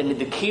 they need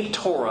to keep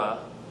Torah.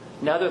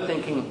 Now they're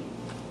thinking,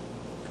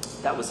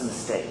 that was a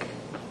mistake.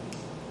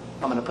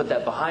 I'm going to put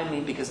that behind me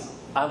because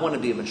I want to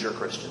be a mature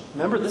Christian.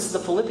 Remember, this is the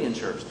Philippian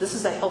church. This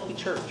is a healthy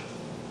church,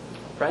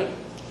 right?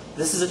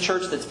 This is a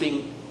church that's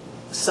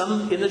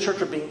some in the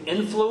church are being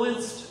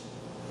influenced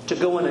to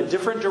go in a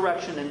different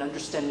direction in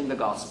understanding the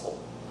gospel,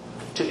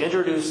 to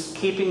introduce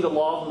keeping the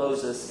law of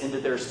Moses into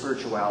their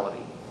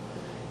spirituality.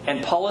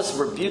 And Paul is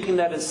rebuking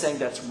that and saying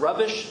that's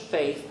rubbish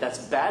faith, that's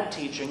bad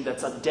teaching,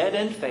 that's a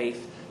dead-end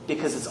faith,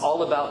 because it's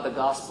all about the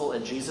gospel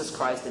and Jesus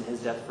Christ and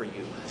his death for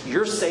you.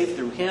 You're saved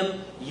through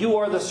him. You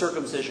are the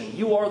circumcision.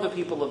 You are the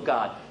people of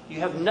God. You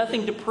have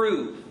nothing to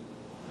prove,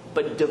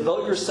 but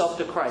devote yourself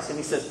to Christ. And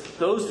he says,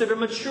 those that are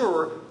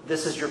mature,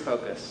 this is your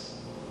focus.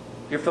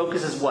 Your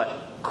focus is what?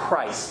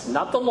 Christ.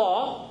 Not the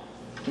law,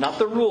 not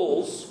the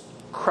rules.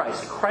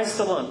 Christ. Christ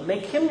alone.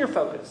 Make him your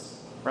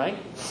focus, right?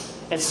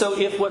 And so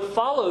if what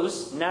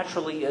follows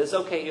naturally is,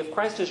 okay, if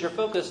Christ is your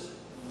focus,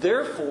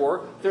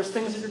 therefore, there's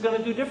things that you're going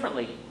to do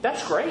differently.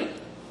 That's great,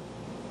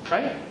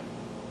 right?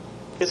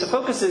 If the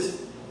focus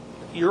is,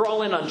 you're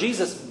all in on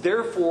Jesus,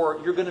 therefore,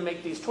 you're going to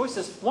make these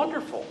choices,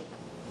 wonderful.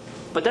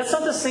 But that's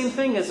not the same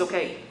thing as,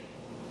 okay,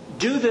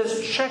 do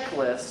this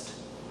checklist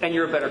and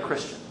you're a better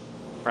Christian,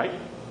 right?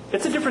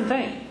 It's a different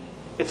thing.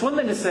 It's one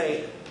thing to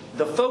say,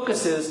 the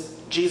focus is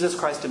Jesus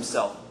Christ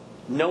himself.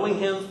 Knowing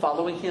him,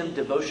 following him,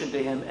 devotion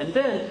to him. And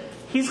then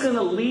he's going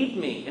to lead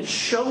me and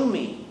show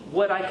me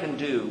what I can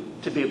do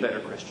to be a better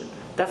Christian.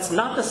 That's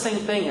not the same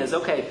thing as,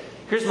 okay,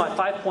 here's my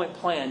 5-point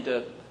plan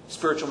to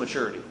spiritual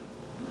maturity.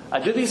 I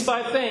do these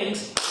 5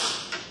 things,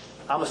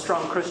 I'm a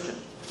strong Christian.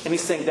 And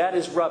he's saying that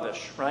is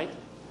rubbish, right?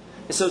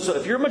 And so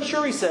if you're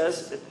mature, he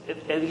says,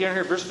 and again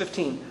here, verse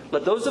 15,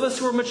 let those of us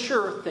who are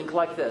mature think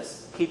like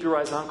this. Keep your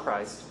eyes on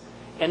Christ.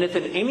 And if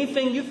in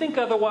anything you think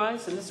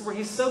otherwise, and this is where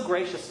he's so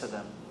gracious to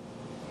them,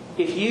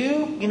 if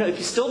you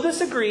still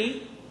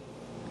disagree,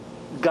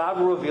 God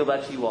will reveal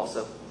that to you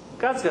also.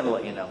 God's going to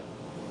let you know.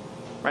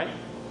 Right?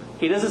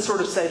 He doesn't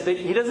sort of say,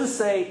 he doesn't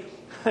say,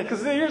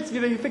 because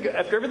you think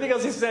after everything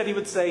else he said, he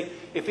would say,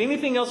 if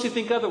anything else you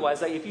think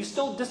otherwise, like if you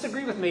still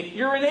disagree with me,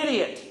 you're an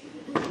idiot.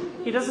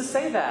 He doesn't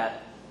say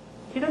that.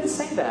 He doesn't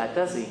say that,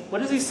 does he? What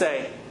does he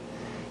say?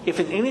 If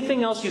in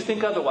anything else you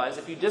think otherwise,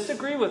 if you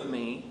disagree with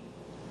me,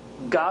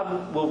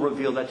 God will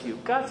reveal that to you.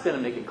 God's going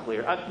to make it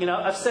clear.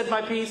 I've said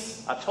my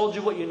piece. I've told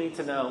you what you need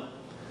to know.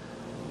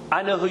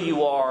 I know who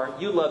you are.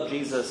 You love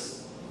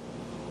Jesus.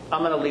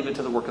 I'm going to leave it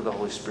to the work of the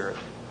Holy Spirit.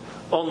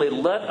 Only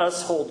let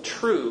us hold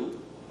true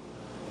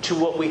to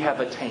what we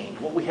have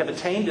attained. What we have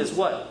attained is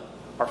what?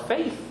 Our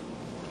faith.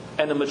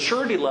 And the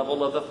maturity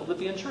level of the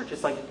Philippian church.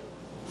 It's like,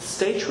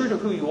 stay true to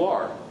who you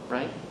are,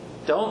 right?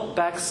 Don't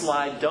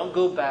backslide. Don't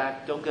go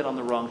back. Don't get on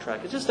the wrong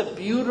track. It's just a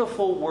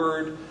beautiful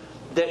word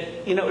that,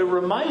 it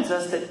reminds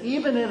us that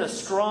even in a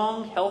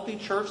strong, healthy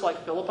church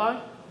like Philippi,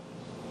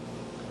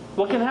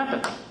 what can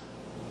happen?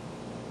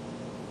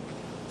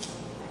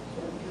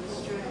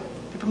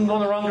 People can go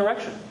in the wrong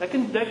direction.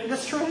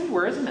 That's true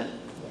anywhere, isn't it?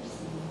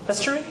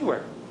 That's true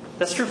anywhere.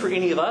 That's true for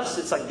any of us.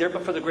 It's like, there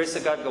but for the grace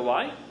of God go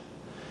I.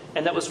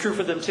 And that was true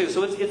for them too.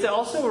 So it's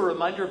also a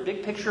reminder, a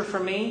big picture for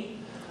me,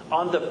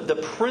 on the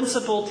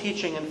principal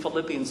teaching in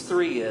Philippians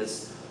 3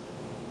 is,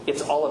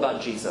 it's all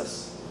about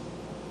Jesus.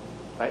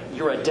 Right?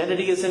 Your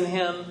identity is in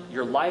Him.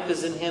 Your life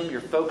is in Him.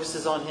 Your focus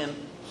is on Him.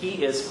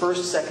 He is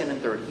first, second,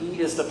 and third. He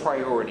is the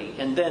priority.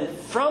 And then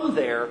from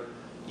there,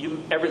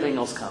 everything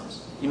else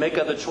comes. You make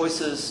other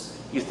choices.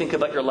 You think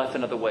about your life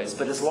in other ways.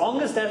 But as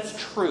long as that's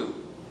true,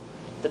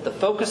 that the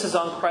focus is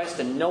on Christ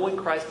and knowing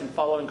Christ and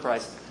following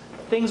Christ,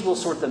 things will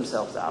sort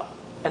themselves out.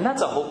 And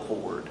that's a hopeful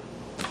word.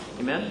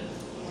 Amen?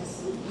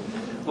 Yes.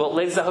 Well,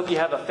 ladies, I hope you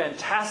have a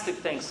fantastic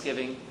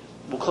Thanksgiving.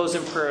 We'll close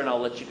in prayer and I'll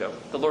let you go.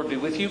 The Lord be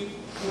with you.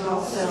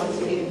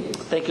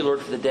 Thank you, Lord,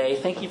 for the day.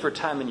 Thank you for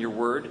time in your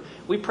word.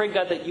 We pray,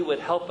 God, that you would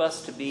help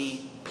us to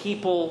be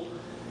people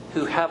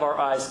who have our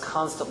eyes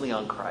constantly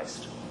on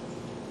Christ.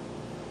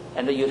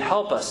 And that you'd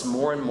help us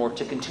more and more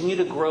to continue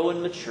to grow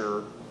and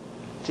mature,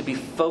 to be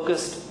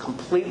focused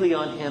completely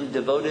on Him,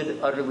 devoted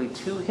utterly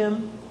to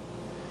Him,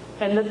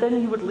 and that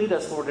then you would lead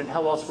us, Lord, in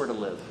how else we're to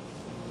live.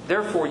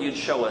 Therefore, you'd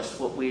show us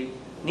what we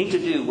need to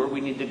do, where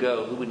we need to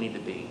go, who we need to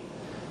be.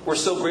 We're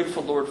so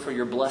grateful, Lord, for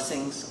your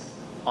blessings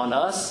on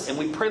us. And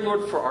we pray,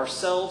 Lord, for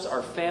ourselves,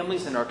 our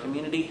families, and our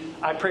community.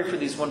 I pray for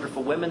these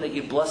wonderful women that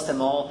you bless them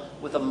all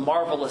with a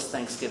marvelous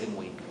Thanksgiving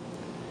week.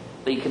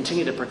 That you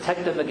continue to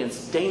protect them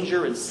against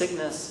danger and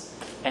sickness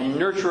and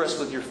nurture us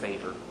with your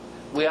favor.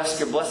 We ask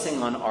your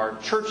blessing on our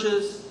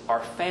churches,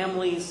 our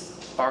families,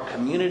 our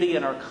community,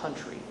 and our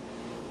country.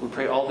 We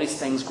pray all these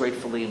things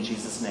gratefully in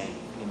Jesus' name.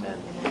 Amen.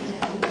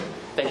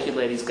 Thank you,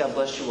 ladies. God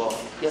bless you all.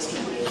 Yes,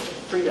 ma'am.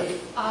 Frida.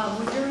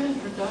 With your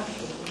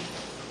introduction,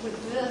 would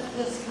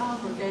this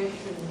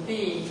congregation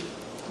be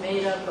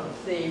made up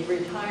of the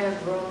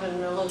retired Roman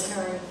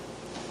military?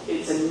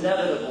 It's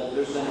inevitable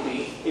there's going to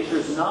be. If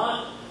there's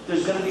not,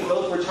 there's going to be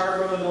both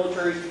retired Roman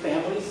military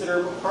families that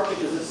are part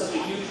because it's such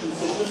a huge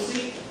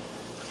constituency,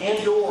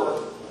 and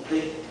or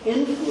the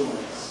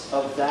influence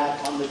of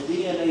that on the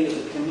DNA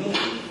of the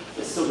community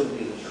is still going to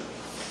be the church.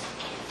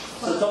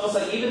 So it's almost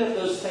like even if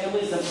those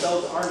families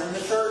themselves aren't in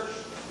the church,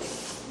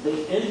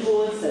 the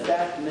influence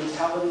that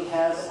mentality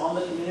has on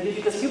the community,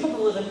 because people that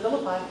live in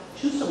Philippi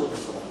choose to live in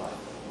Philippi.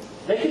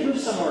 They could move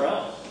somewhere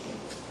else.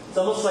 It's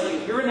almost like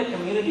if you're in a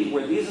community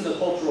where these are the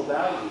cultural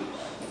values,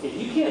 if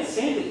you can't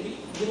stand it,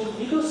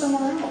 you go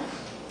somewhere else.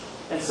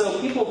 And so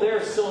people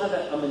there still have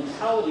a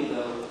mentality,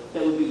 though,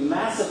 that would be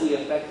massively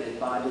affected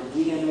by the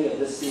DNA of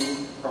this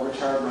being a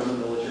retired Roman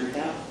military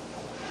town.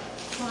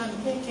 So I'm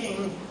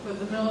thinking, with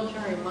the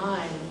military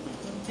mind,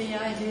 the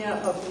idea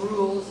of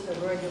rules and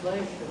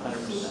regulations.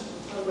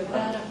 100%. Would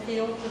that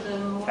appeal to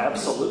them more?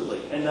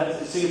 Absolutely. And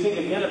so you think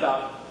again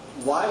about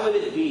why would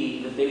it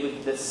be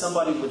that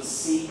somebody would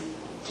seek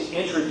to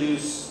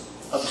introduce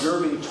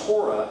observing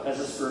Torah as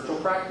a spiritual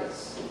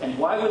practice? And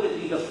why would it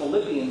be the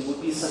Philippians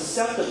would be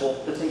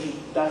susceptible to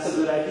thinking that's a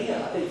good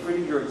idea? I think,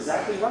 Freddie, you're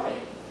exactly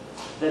right.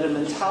 That a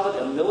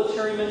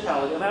military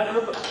mentality.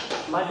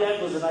 My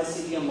dad was an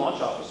ICBM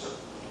launch officer.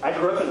 I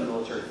grew up in a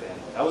military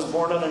family. I was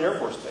born on an Air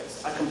Force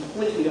base. I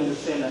completely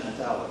understand that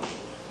mentality.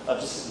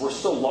 We're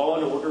still law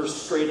and order,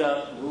 straight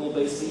up,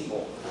 rule-based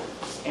people.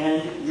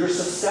 And you're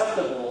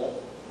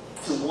susceptible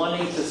to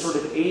wanting to sort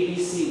of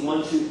ABC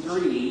 1, 2,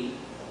 3,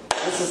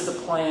 this is the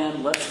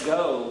plan, let's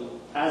go,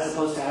 as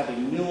opposed to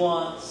having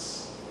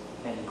nuance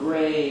and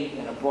gray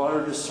and a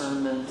broader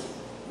discernment.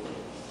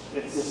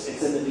 It's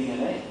in the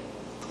DNA.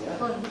 Yeah.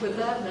 But with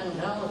that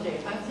mentality,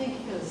 I think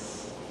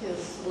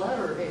his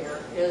letter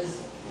here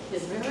is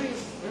very,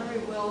 very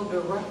well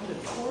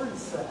directed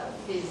towards that.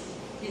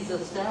 He's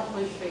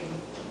establishing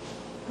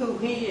who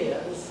he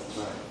is,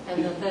 right,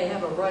 and that they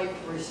have a right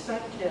to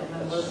respect him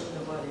and listen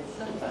to what he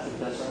says. I think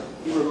that's right.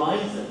 He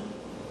reminds them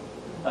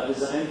of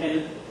his own.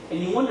 And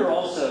you wonder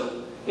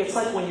also, it's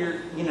like when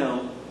you're,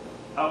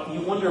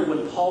 You wonder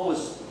when Paul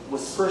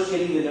was first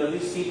getting to know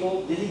these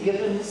people, did he give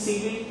them his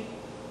CV?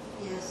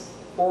 Yes.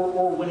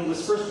 Or when he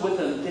was first with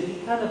them, did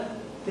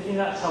he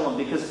not tell them?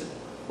 Because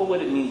what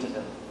would it mean to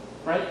them?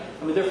 Right?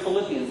 I mean, they're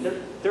Philippians. They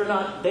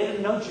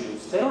didn't know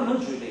Jews. They don't know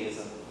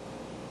Judaism.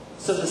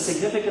 So the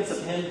significance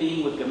of him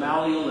being with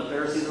Gamaliel and the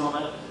Pharisees and all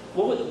that,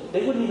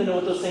 they wouldn't even know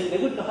what those things, they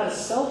wouldn't know how to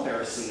spell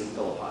Pharisee in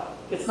Philippi.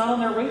 It's not on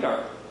their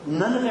radar.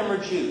 None of them are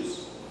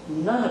Jews.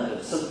 None of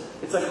them. So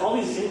it's like all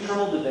these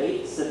internal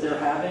debates that they're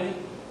having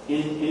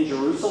in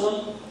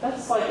Jerusalem,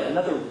 that's like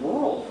another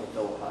world for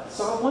Philippi.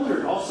 So I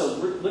wondered also,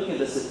 looking at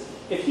this,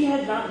 if he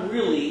had not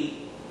really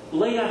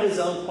laid out his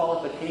own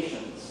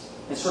qualifications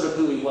and sort of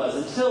who he was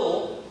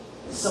until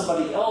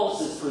somebody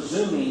else is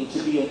presuming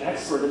to be an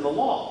expert in the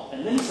law.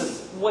 And then he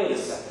says, wait a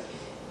second.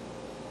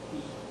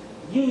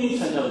 You need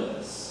to know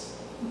this,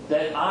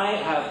 that I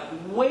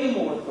have way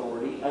more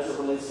authority as it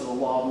relates to the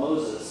law of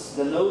Moses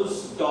than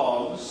those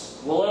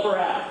dogs will ever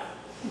have.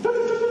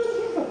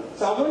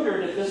 So I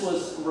wondered if this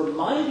was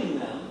reminding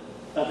them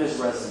of his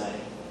resume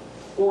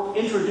or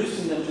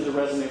introducing them to the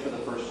resume for the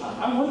first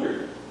time. I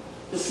wondered,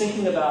 just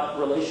thinking about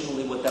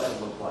relationally what that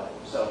would look like.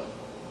 So,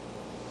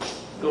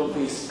 go in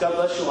peace. God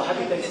bless you all.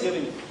 Happy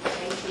Thanksgiving.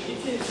 Thank you.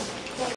 You too.